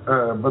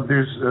 but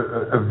there's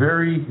a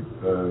very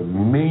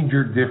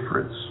major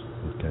difference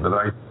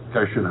that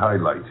I should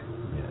highlight.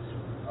 Yes.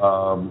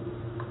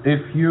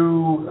 If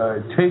you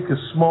take a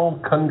small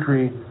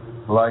country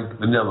like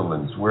the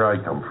Netherlands, where I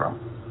come from,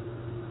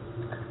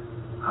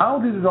 how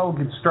did it all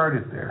get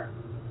started there?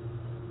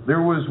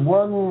 There was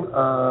one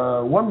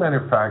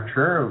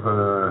manufacturer of an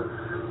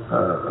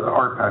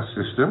RPAS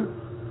system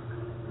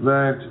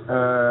that,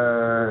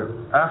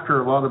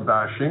 after a lot of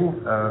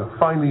bashing,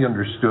 finally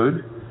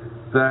understood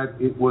that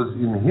it was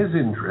in his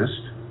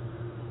interest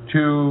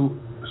to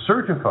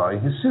certify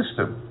his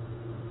system.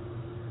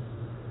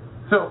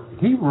 So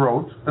he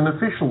wrote an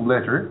official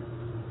letter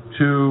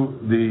to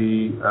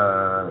the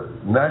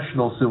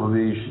National Civil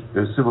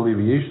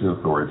Aviation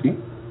Authority,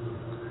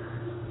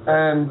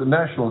 and the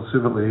National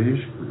Civil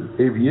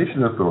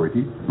Aviation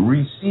Authority,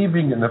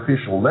 receiving an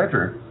official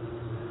letter,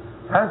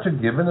 had to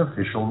give an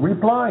official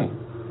reply.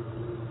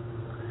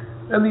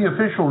 And the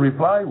official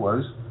reply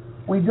was,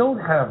 we don't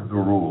have the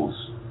rules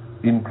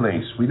in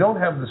place, we don't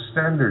have the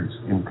standards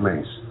in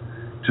place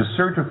to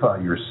certify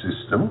your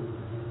system,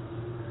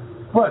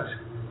 but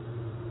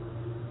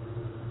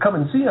come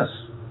and see us.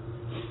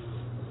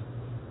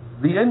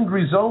 The end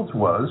result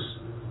was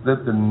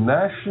that the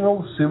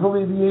National Civil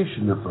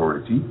Aviation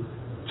Authority,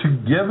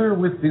 together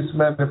with this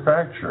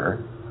manufacturer,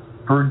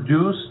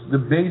 produced the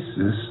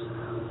basis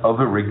of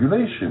a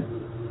regulation.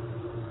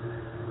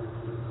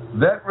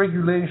 That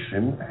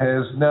regulation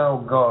has now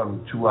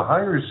gone to a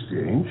higher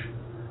stage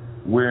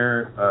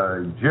where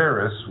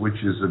JARIS,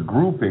 which is a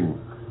grouping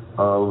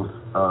of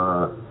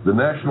the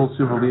National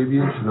Civil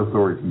Aviation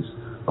Authorities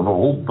of a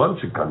whole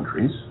bunch of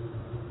countries,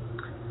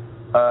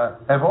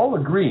 have all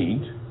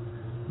agreed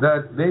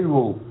that they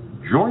will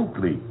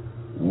jointly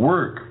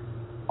work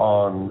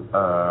on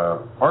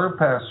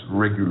RPAS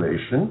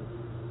regulation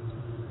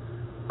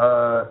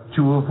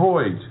to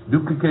avoid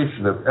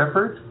duplication of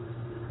effort,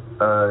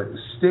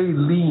 stay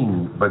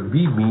lean but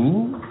be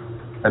mean,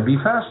 and be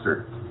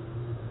faster.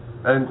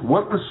 And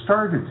what was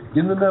started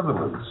in the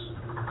Netherlands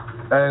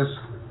as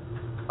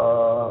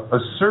a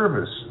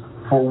service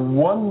for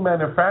one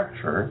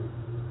manufacturer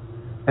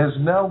has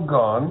now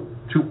gone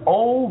to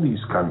all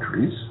these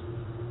countries.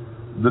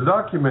 The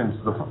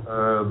document,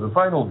 the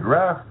final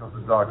draft of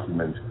the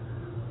document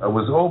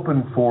was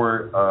open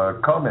for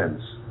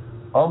comments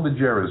on the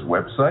JARIS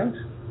website.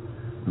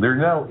 They're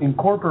now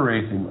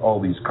incorporating all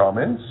these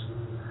comments,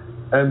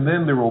 and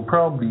then there will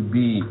probably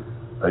be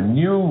a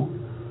new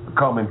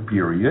comment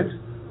period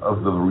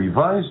of the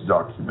revised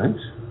document.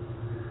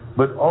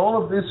 But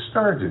all of this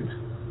started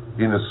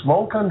in a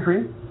small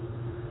country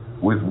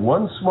with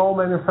one small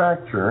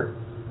manufacturer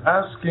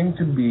asking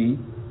to be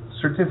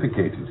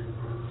certificated.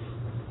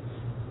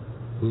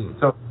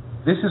 So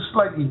this is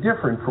slightly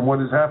different from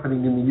what is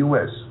happening in the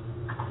U.S.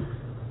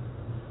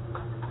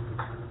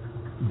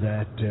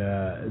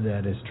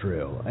 That is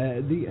true.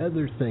 The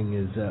other thing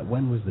is,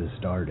 when was this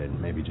started?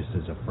 Maybe just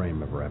as a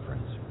frame of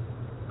reference.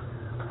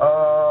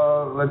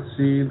 Let's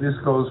see. This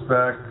goes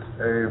back,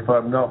 if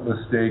I'm not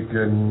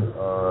mistaken,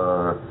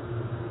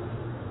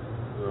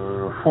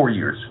 4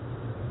 years.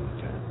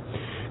 Okay.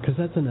 Because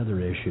that's another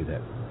issue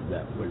that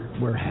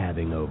we're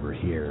having over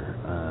here.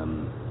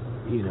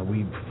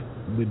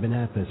 We've been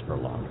at this for a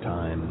long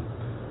time.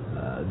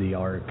 The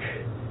ARC,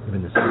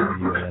 even the Civil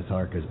U.S.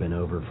 ARC, has been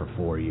over for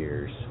 4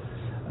 years.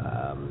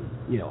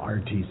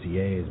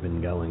 RTCA has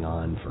been going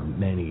on for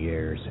many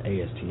years.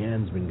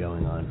 ASTM's been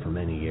going on for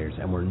many years,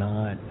 and we're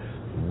not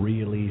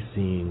really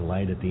seeing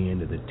light at the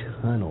end of the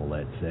tunnel,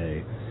 let's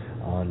say,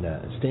 on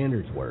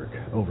standards work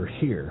over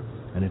here.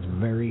 And it's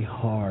very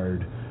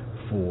hard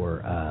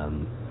for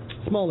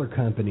smaller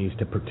companies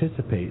to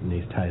participate in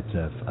these types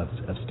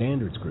of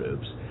standards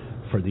groups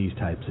for these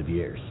types of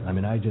years. I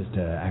mean, I just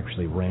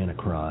actually ran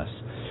across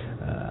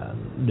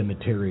the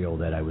material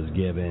that I was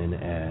given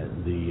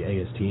at the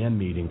ASTM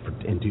meeting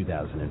in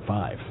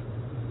 2005.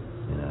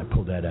 And I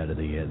pulled that out of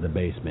the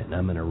basement, and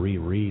I'm going to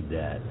reread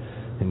that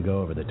and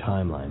go over the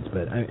timelines.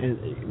 But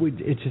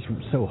it's just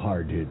so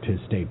hard to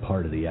stay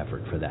part of the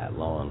effort for that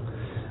long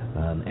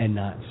and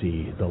not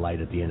see the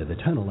light at the end of the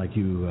tunnel like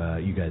you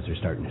guys are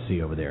starting to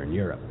see over there in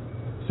Europe.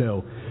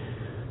 So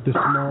the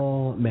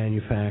small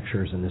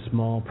manufacturers and the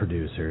small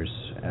producers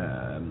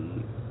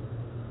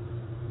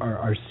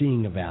are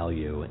seeing a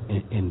value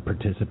in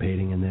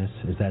participating in this.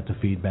 Is that the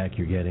feedback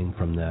you're getting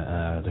from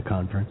the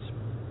conference?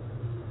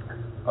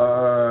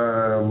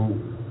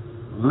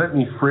 Let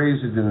me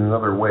phrase it in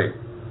another way.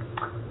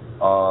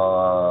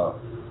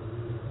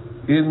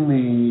 In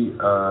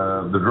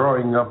the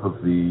drawing up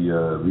of the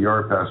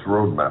RPAS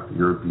Roadmap, the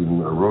European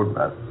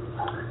Roadmap,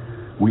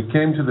 we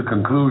came to the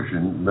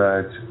conclusion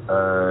that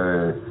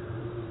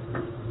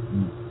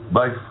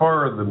by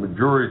far the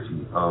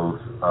majority of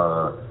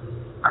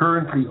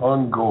currently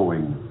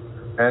ongoing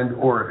and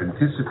or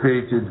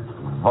anticipated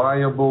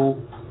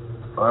viable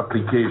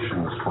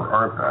applications for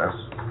RPAS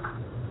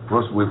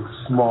was with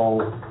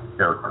small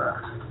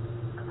aircraft.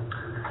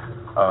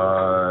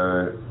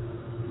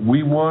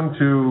 We want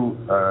to,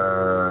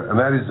 and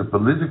that is a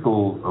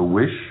political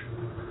wish,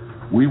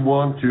 we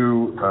want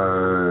to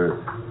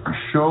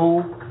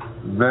show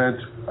that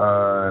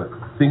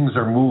things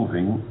are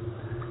moving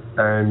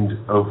and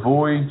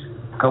avoid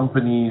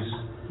companies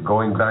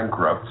going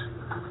bankrupt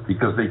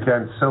because they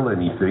can't sell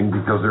anything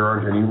because there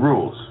aren't any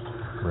rules.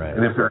 Right.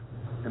 And if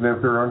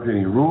there aren't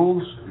any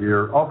rules,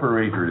 your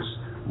operators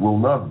will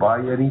not buy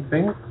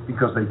anything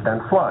because they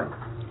can't fly.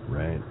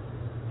 Right.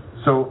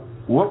 So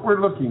what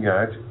we're looking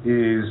at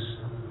is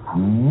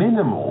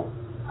minimal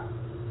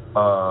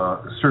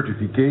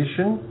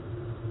certification,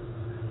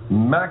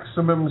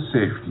 maximum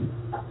safety.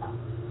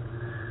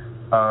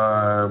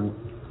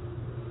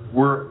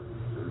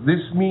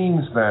 This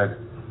means that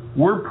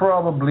we're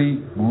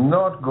probably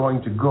not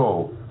going to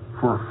go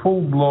for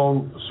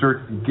full-blown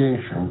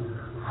certification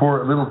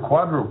for a little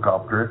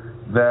quadrocopter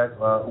that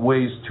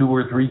weighs 2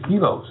 or 3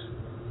 kilos.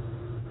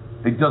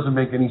 It doesn't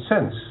make any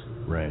sense.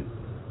 Right.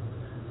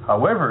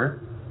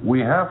 However, we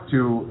have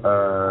to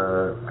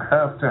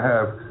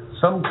have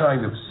some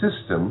kind of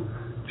system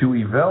to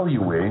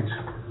evaluate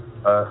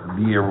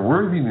the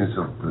airworthiness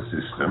of the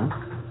system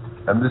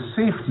and the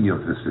safety of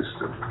the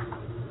system.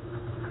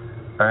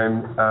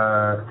 And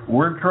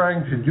we're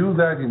trying to do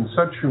that in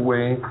such a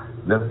way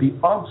that the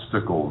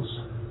obstacles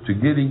to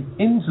getting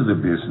into the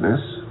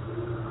business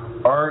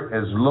are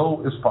as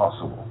low as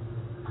possible.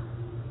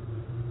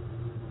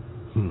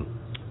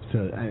 So,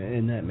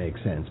 and that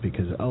makes sense,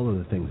 because all of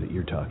the things that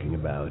you're talking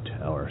about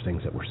are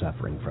things that we're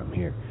suffering from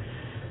here.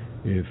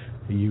 If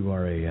you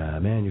are a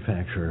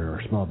manufacturer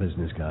or small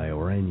business guy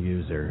or end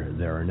user,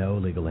 there are no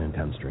legal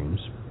income streams.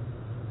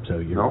 So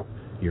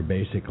you're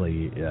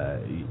basically,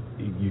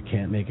 you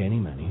can't make any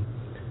money,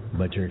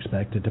 but you're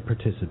expected to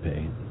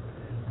participate.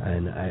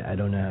 And I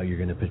don't know how you're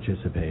going to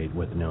participate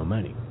with no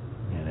money,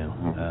 you know.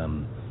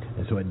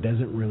 And so it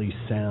doesn't really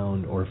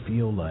sound or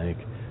feel like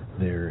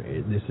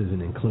this is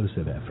an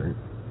inclusive effort.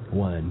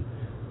 One,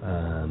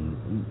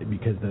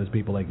 because those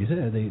people, like you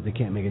said, they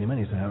can't make any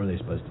money, so how are they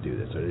supposed to do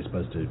this? Are they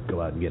supposed to go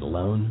out and get a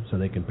loan so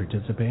they can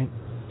participate?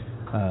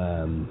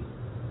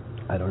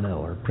 I don't know,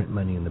 or print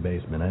money in the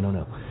basement, I don't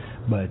know.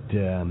 But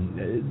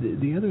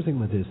the other thing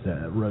with this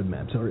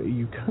roadmap, so are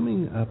you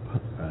coming up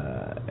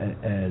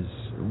as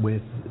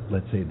with,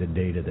 let's say, the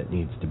data that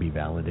needs to be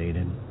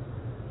validated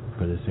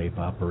for the safe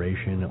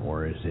operation,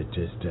 or is it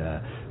just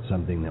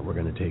something that we're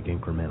going to take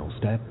incremental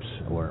steps,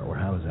 or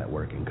how is that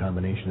working?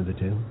 Combination of the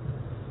two?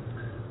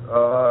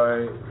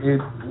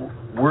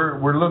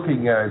 We're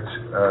looking at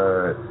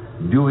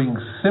doing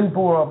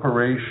simple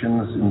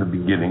operations in the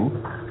beginning.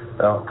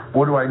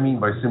 What do I mean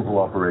by simple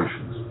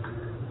operations?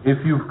 If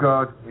you've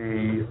got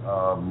a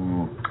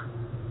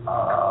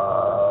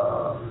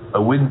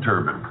wind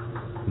turbine,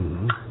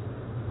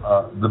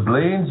 the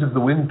blades of the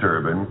wind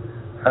turbine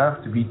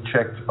have to be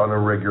checked on a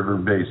regular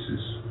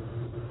basis.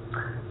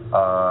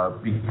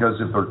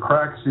 Because if there are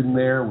cracks in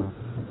there,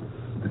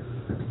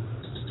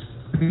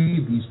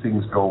 these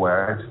things go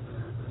out.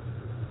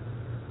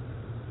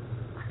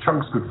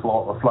 Chunks could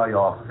fly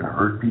off and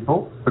hurt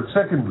people. But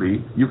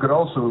secondly, you could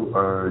also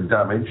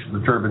damage the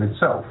turbine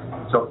itself.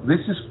 So this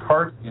is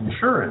part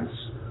insurance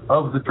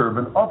of the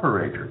turbine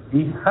operator.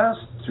 He has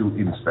to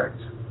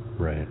inspect.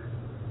 Right.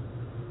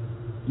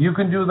 You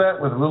can do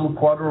that with a little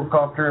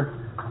quadrocopter.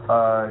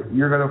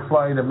 You're going to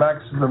fly the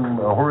maximum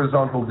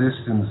horizontal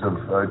distance of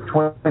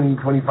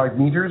 20-25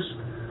 meters.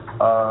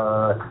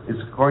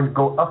 It's going to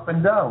go up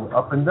and down,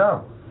 up and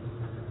down.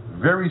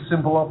 Very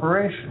simple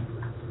operation.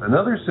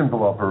 Another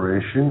simple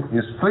operation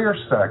is flare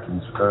stack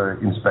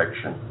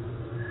inspection,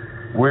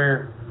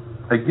 where,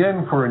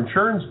 again, for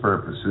insurance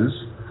purposes,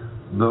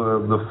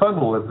 the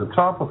funnel at the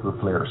top of the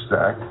flare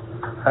stack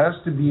has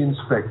to be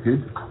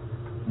inspected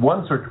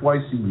once or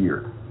twice a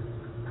year.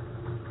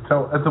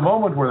 So at the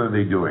moment, what are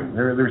they doing?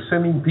 They're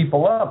sending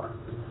people up.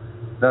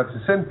 Now, to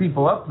send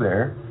people up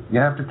there, you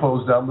have to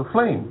close down the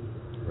flame,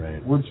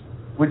 right?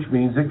 Which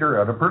means that you're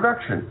out of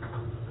production.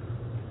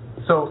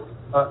 So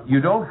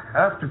you don't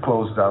have to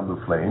close down the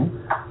flame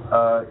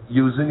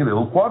using a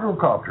little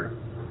quadrocopter.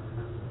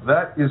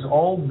 That is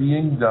all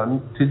being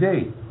done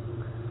today.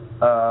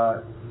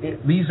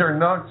 These are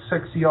not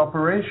sexy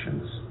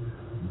operations,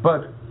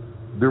 but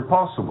they're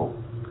possible.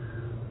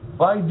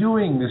 By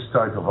doing this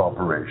type of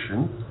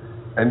operation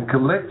and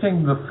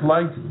collecting the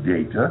flight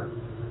data,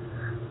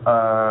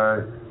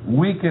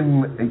 we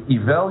can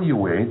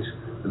evaluate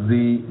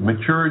the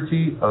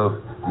maturity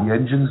of the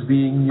engines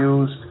being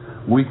used.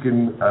 We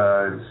can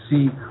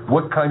see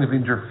what kind of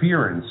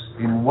interference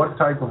in what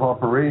type of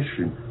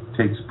operation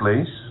takes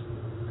place.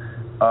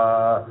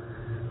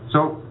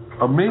 So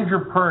a major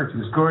part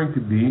is going to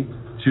be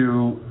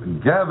to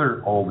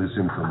gather all this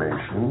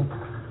information,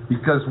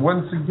 because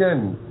once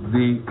again,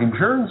 the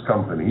insurance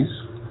companies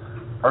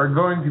are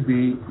going to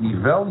be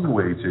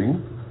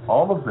evaluating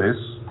all of this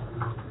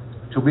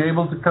to be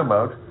able to come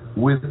out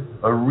with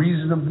a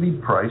reasonably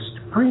priced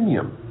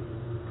premium.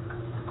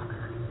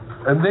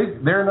 And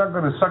they're not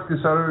going to suck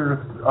this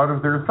out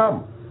of their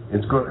thumb.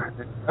 It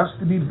has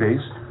to be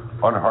based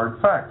on hard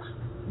facts.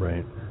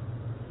 Right.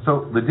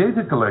 So the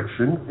data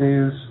collection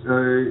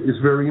is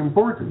very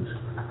important.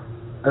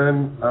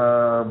 And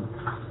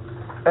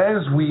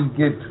as we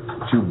get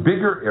to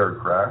bigger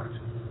aircraft,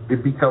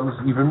 it becomes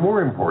even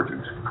more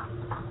important.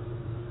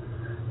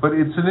 But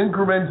it's an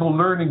incremental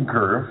learning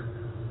curve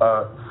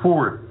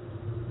for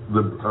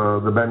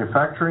the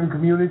manufacturing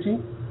community,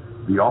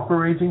 the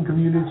operating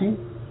community,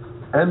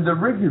 and the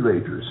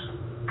regulators.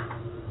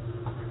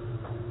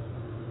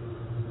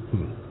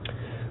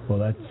 Well,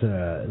 that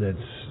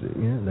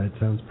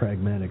sounds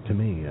pragmatic to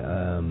me.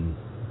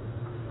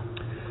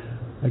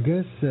 I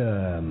guess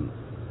that's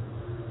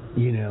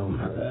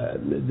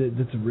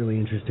a really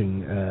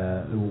interesting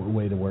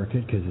way to work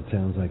it, because it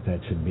sounds like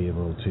that should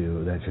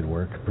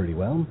work pretty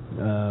well.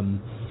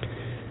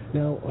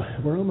 Now,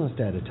 we're almost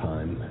out of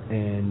time,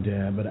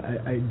 but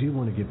I do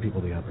want to give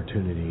people the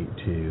opportunity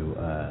to,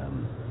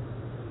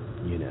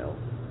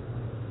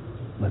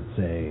 let's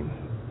say,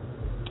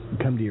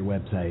 come to your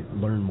website,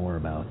 learn more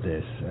about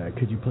this.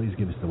 Could you please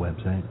give us the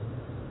website?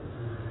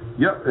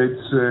 Yeah,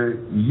 it's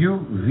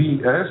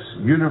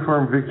UVS,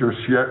 Uniform Victor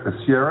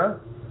Sierra,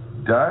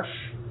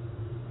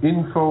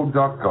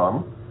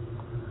 -info.com.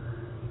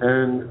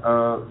 And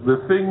the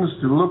things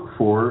to look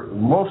for,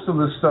 most of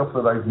the stuff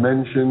that I've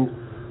mentioned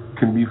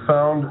can be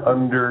found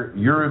under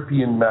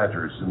European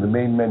Matters in the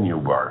main menu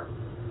bar.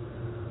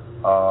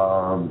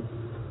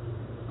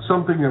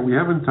 Something that we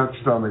haven't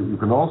touched on that you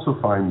can also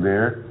find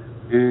there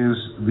is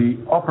the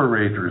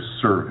Operators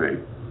Survey.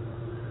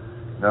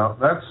 Now,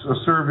 that's a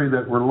survey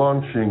that we're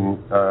launching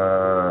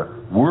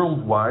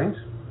worldwide.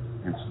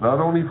 It's not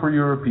only for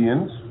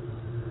Europeans.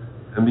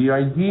 And the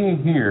idea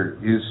here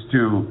is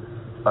to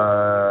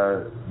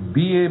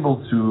be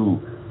able to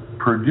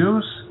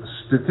produce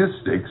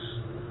statistics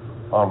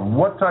on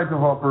what type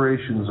of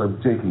operations are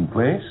taking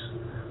place,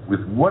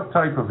 with what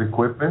type of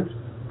equipment,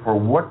 for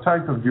what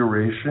type of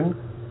duration,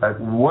 at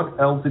what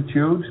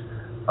altitude,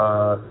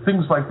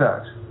 things like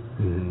that.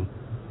 Mm-hmm.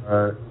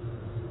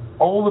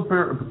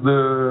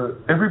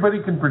 Everybody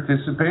can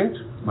participate.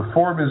 The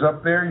form is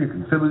up there. You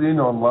can fill it in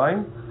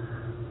online.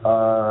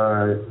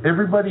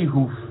 Everybody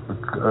who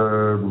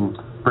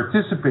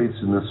participates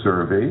in the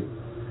survey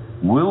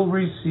will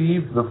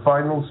receive the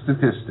final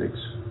statistics.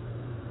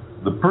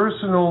 The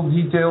personal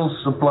details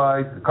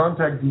supplied, the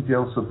contact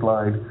details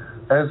supplied,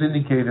 as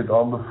indicated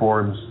on the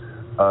forms,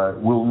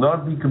 will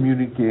not be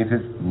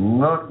communicated,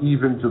 not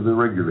even to the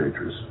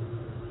regulators.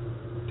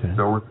 Okay.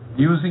 So we're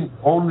using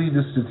only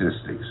the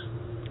statistics.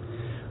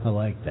 I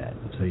like that.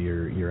 So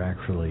you're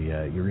actually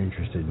you're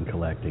interested in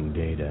collecting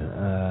data.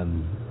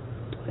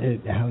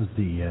 How's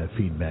the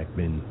feedback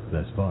been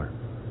thus far?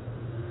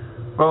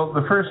 Well,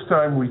 the first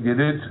time we did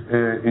it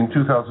in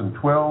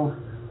 2012,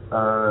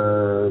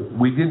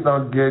 we did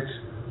not get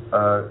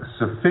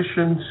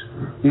sufficient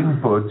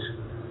input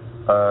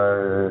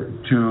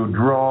to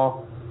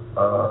draw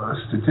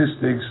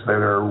statistics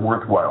that are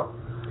worthwhile.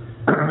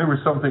 There was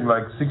something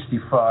like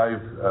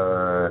 65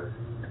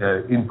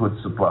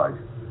 inputs supplied,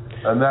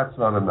 and that's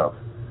not enough.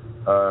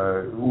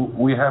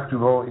 We have to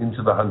go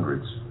into the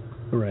hundreds.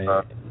 Right.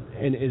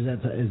 And is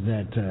that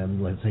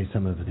let's say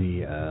some of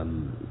the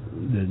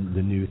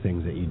new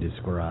things that you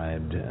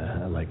described,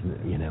 like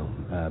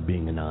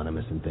being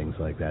anonymous and things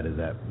like that? Is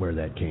that where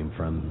that came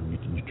from?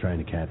 You're trying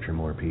to capture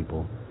more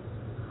people?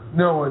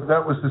 No,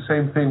 that was the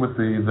same thing with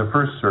the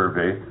first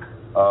survey.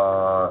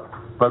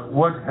 But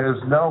what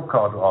has now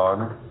caught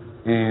on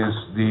is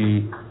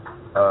the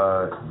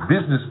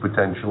business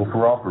potential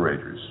for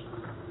operators.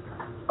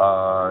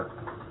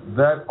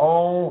 That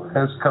all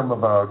has come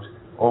about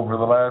over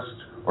the last,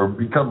 or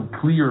become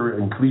clearer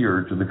and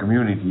clearer to the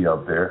community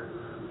out there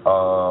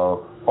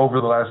over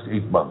the last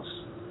 8 months.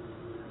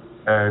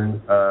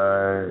 And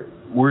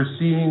we're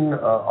seeing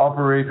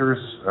operators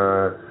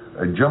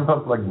jump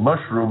up like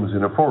mushrooms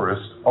in a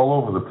forest all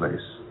over the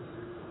place.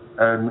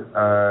 And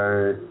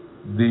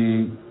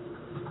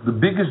the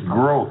biggest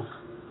growth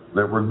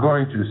that we're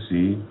going to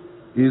see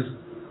is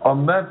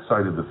on that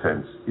side of the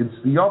fence. It's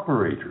the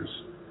operators.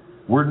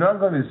 We're not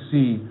going to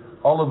see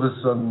all of a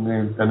sudden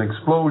an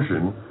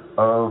explosion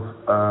of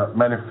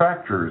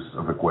manufacturers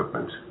of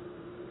equipment.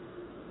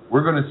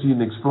 We're going to see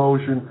an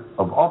explosion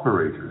of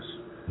operators.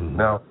 Mm-hmm.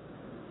 Now,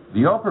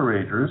 the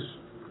operators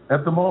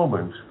at the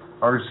moment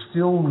are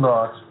still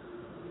not,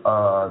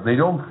 they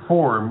don't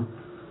form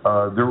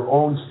their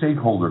own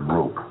stakeholder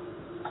group.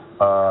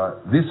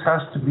 This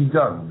has to be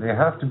done. They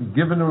have to be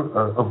given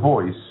a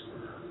voice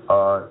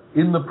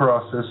in the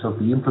process of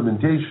the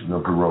implementation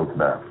of the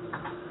roadmap.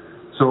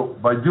 So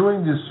by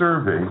doing this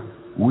survey,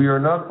 we are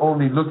not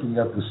only looking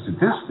at the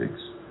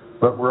statistics,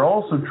 but we're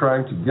also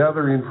trying to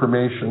gather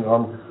information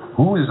on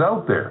who is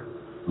out there,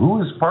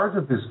 who is part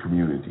of this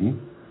community,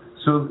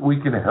 so that we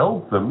can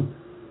help them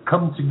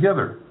come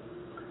together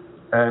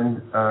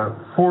and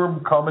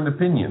form common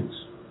opinions.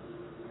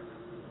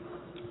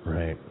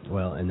 Right.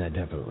 Well, and that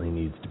definitely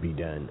needs to be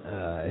done.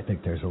 I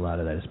think there's a lot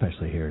of that,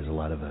 especially here. There's a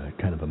lot of a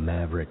kind of a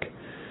maverick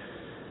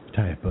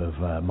type of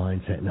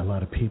mindset, and a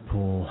lot of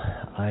people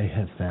I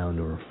have found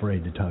are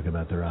afraid to talk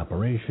about their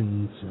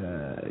operations.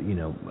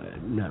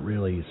 Not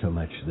really so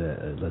much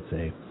the, let's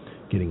say,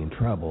 getting in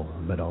trouble,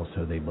 but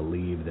also they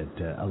believe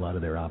that a lot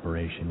of their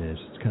operation is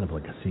kind of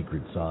like a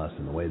secret sauce,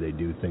 and the way they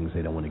do things,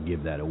 they don't want to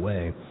give that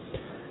away.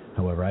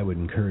 However, I would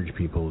encourage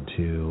people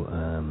to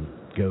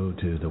go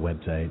to the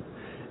website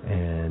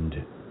and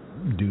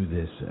do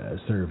this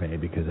survey,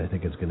 because I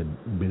think it's going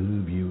to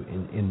behoove you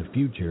in the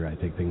future. I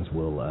think things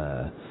will,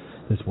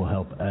 this will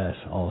help us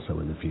also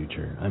in the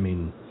future. I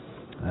mean,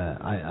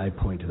 I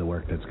point to the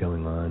work that's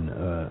going on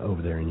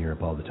over there in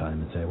Europe all the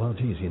time and say, well,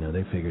 geez,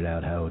 they figured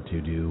out how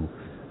to do,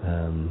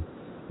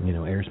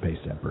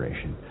 airspace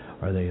separation,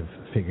 or they've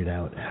figured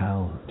out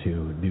how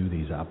to do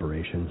these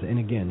operations. And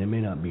again, it may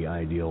not be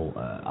ideal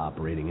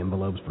operating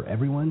envelopes for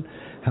everyone.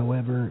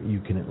 However, you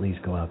can at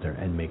least go out there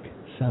and make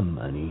some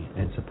money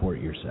and support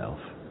yourself.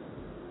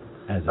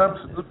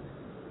 Absolutely.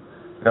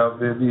 Now,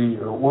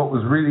 what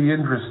was really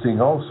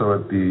interesting also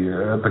at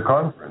the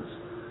conference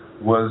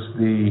was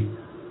the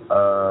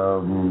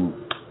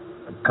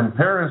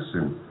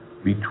comparison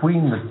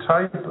between the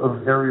type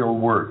of aerial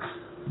work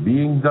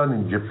being done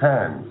in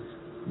Japan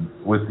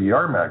with the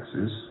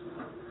RMAXs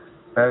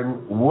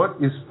and what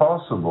is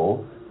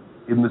possible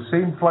in the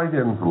same flight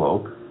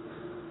envelope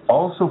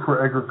also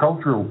for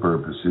agricultural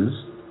purposes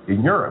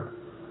in Europe.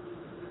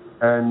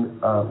 And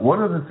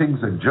one of the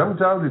things that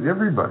jumped out at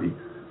everybody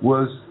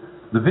was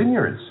the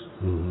vineyards.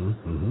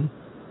 Mm-hmm.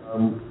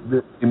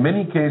 In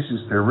many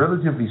cases, they're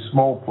relatively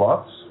small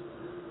plots,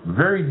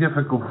 very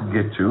difficult to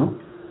get to,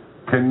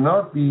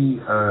 cannot be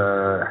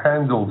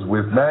handled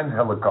with manned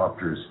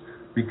helicopters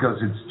because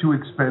it's too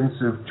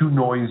expensive, too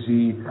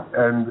noisy,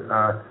 and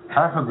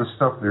half of the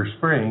stuff they're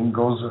spraying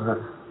goes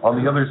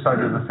on the other side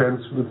of the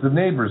fence with the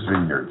neighbor's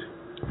vineyard.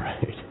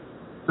 Right.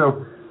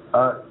 So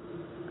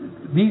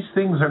these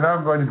things are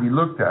now going to be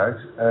looked at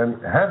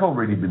and have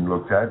already been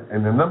looked at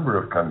in a number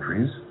of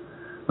countries.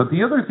 But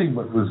the other thing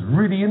that was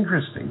really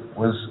interesting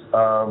was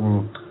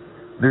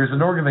there's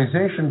an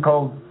organization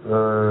called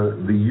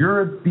the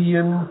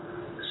European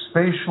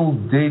Spatial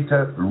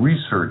Data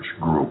Research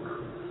Group.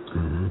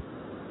 Mm-hmm.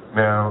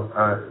 Now,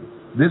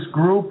 this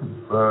group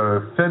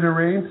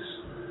federates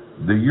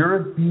the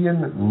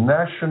European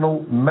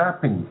national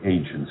mapping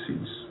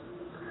agencies.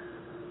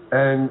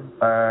 And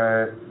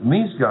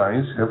these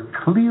guys have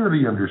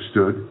clearly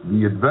understood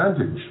the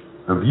advantage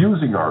of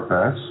using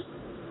RPAS,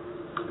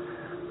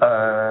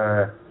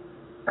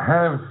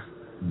 have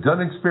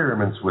done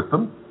experiments with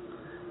them,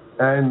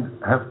 and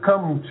have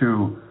come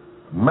to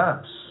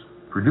maps,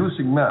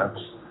 producing maps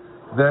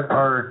that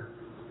are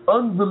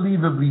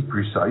unbelievably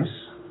precise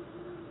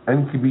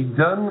and can be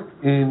done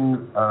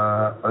in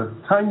a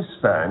time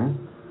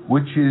span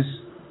which is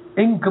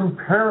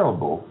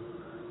incomparable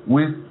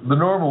with the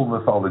normal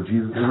methodology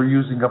that they were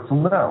using up till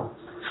now.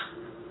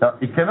 Now,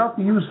 it cannot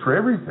be used for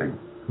everything,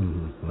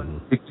 but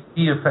it can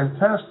be a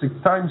fantastic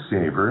time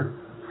saver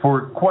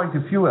for quite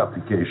a few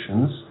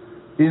applications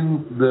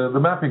in the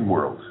mapping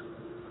world.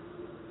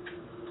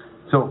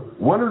 So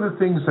one of the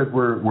things that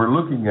we're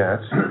looking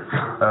at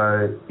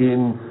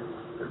in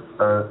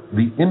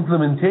the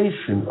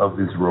implementation of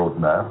this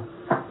roadmap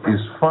is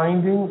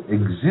finding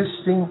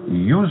existing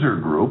user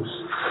groups,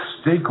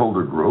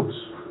 stakeholder groups,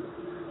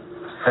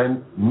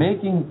 and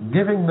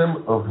giving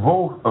them a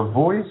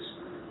voice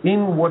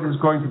in what is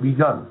going to be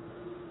done.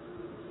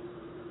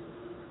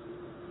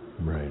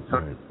 Right, so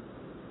right.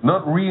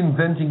 Not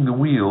reinventing the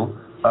wheel.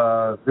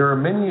 There are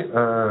many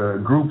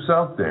groups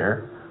out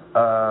there.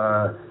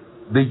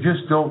 They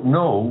just don't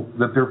know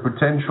that they're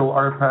potential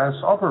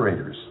RPAS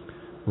operators.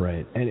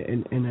 Right,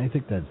 and I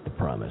think that's the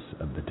promise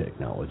of the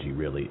technology,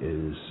 really,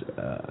 is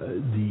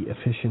the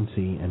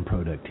efficiency and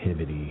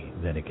productivity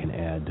that it can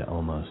add to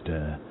almost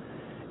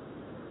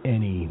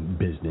any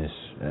business,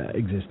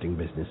 existing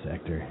business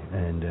sector.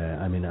 And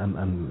I mean,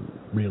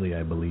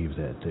 I believe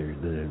that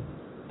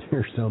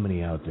there's so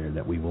many out there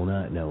that we will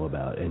not know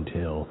about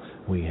until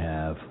we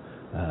have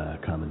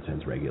common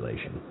sense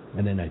regulation.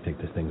 And then I think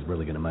this thing's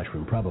really going to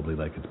mushroom, probably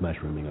like it's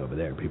mushrooming over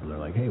there. People are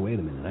like, hey, wait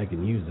a minute, I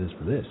can use this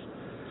for this.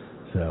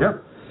 So,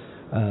 yep.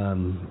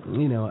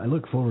 I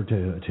look forward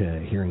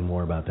to hearing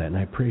more about that, and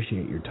I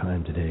appreciate your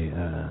time today,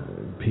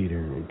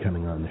 Peter,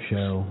 coming on the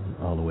show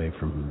all the way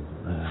from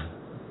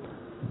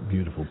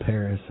beautiful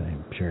Paris.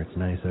 I'm sure it's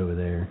nice over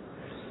there.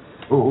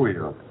 Oh,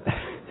 yeah.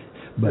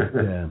 But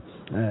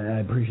I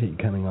appreciate you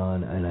coming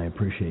on, and I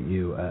appreciate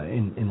you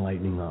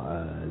enlightening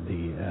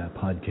the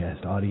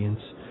podcast audience,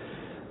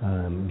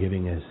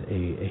 giving us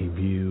a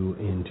view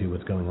into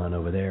what's going on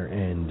over there,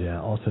 and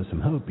also some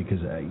hope, because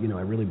I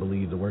really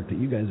believe the work that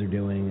you guys are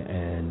doing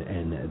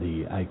and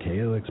the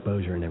ICAO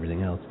exposure and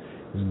everything else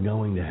is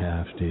going to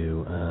have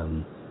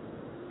to,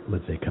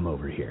 let's say, come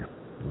over here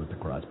with the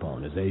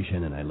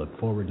cross-pollination, and I look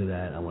forward to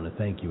that. I want to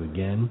thank you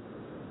again.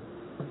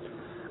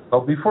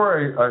 Well, before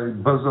I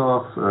buzz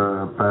off,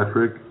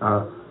 Patrick,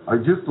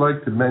 I'd just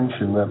like to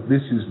mention that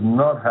this is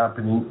not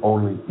happening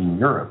only in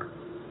Europe.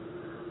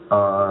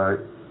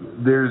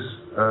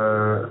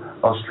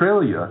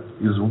 Australia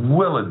is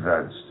well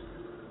advanced,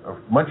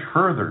 much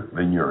further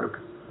than Europe.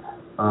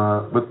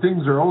 But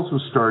things are also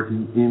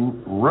starting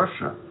in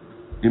Russia,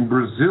 in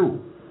Brazil,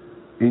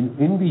 in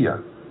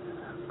India,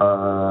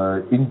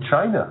 in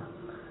China.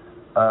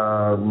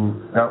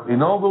 Now,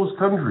 in all those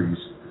countries,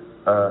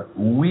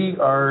 we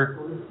are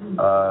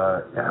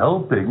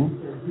helping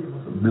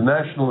the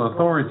national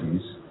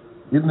authorities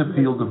in the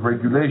field of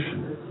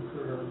regulation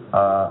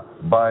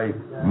by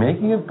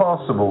making it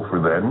possible for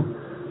them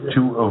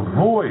to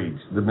avoid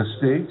the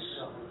mistakes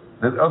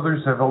that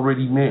others have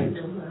already made.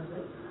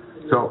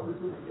 So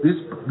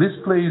this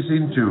plays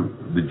into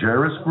the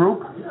JERIS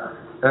group,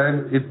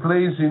 and it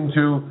plays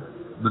into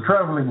the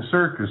traveling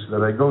circus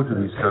that I go to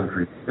these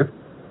countries with,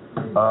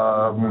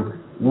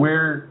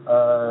 where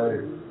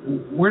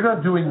we're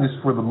not doing this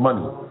for the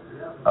money,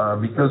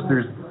 because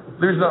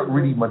there's not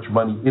really much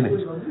money in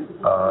it,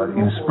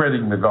 in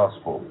spreading the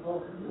gospel.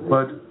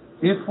 But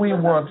if we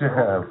want to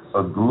have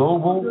a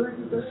global,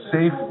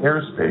 safe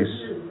airspace,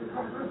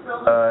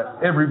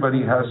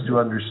 everybody has to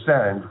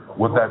understand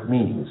what that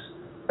means.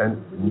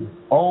 And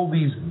all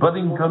these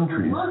budding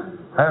countries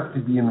have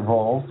to be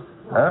involved,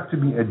 have to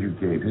be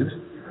educated,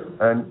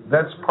 and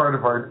that's part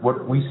of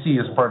what we see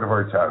as part of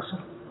our task.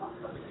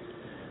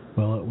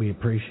 Well, we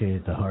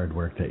appreciate the hard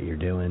work that you're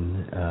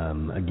doing.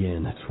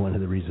 Again, that's one of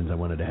the reasons I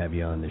wanted to have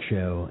you on the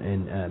show.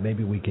 And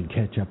maybe we could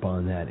catch up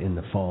on that in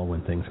the fall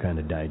when things kind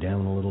of die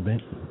down a little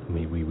bit.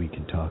 Maybe we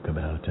can talk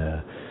about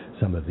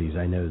some of these.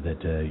 I know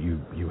that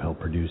you help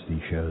produce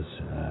these shows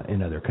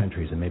in other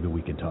countries, and maybe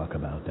we can talk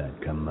about that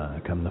come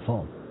the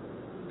fall.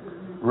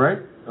 Right.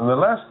 And the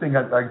last thing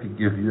I'd like to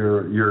give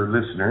your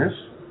listeners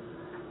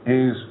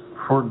is,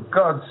 for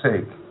God's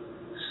sake,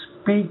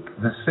 speak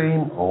the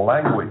same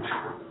language.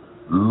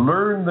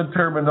 Learn the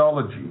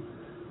terminology.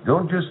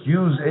 Don't just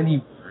use any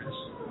words.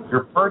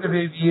 You're part of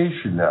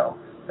aviation now.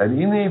 And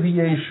in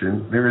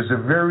aviation, there is a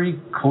very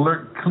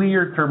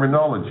clear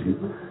terminology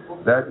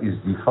that is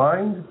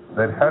defined,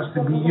 that has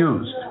to be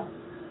used.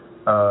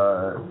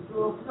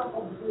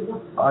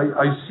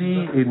 I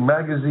see in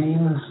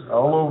magazines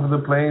all over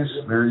the place,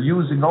 they're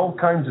using all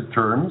kinds of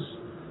terms.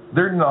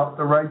 They're not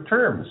the right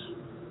terms.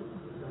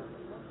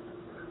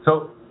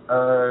 So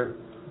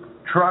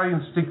try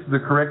and stick to the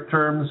correct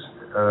terms.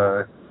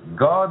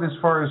 God, as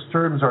far as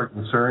terms are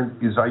concerned,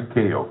 is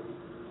ICAO.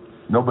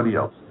 Nobody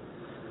else.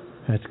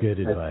 That's good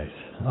advice.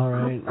 All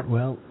right.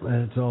 Well,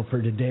 that's all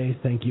for today.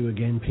 Thank you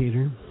again,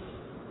 Peter,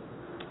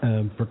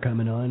 for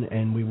coming on,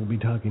 and we will be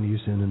talking to you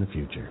soon in the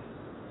future.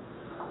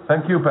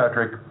 Thank you,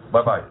 Patrick.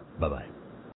 Bye-bye. Bye-bye.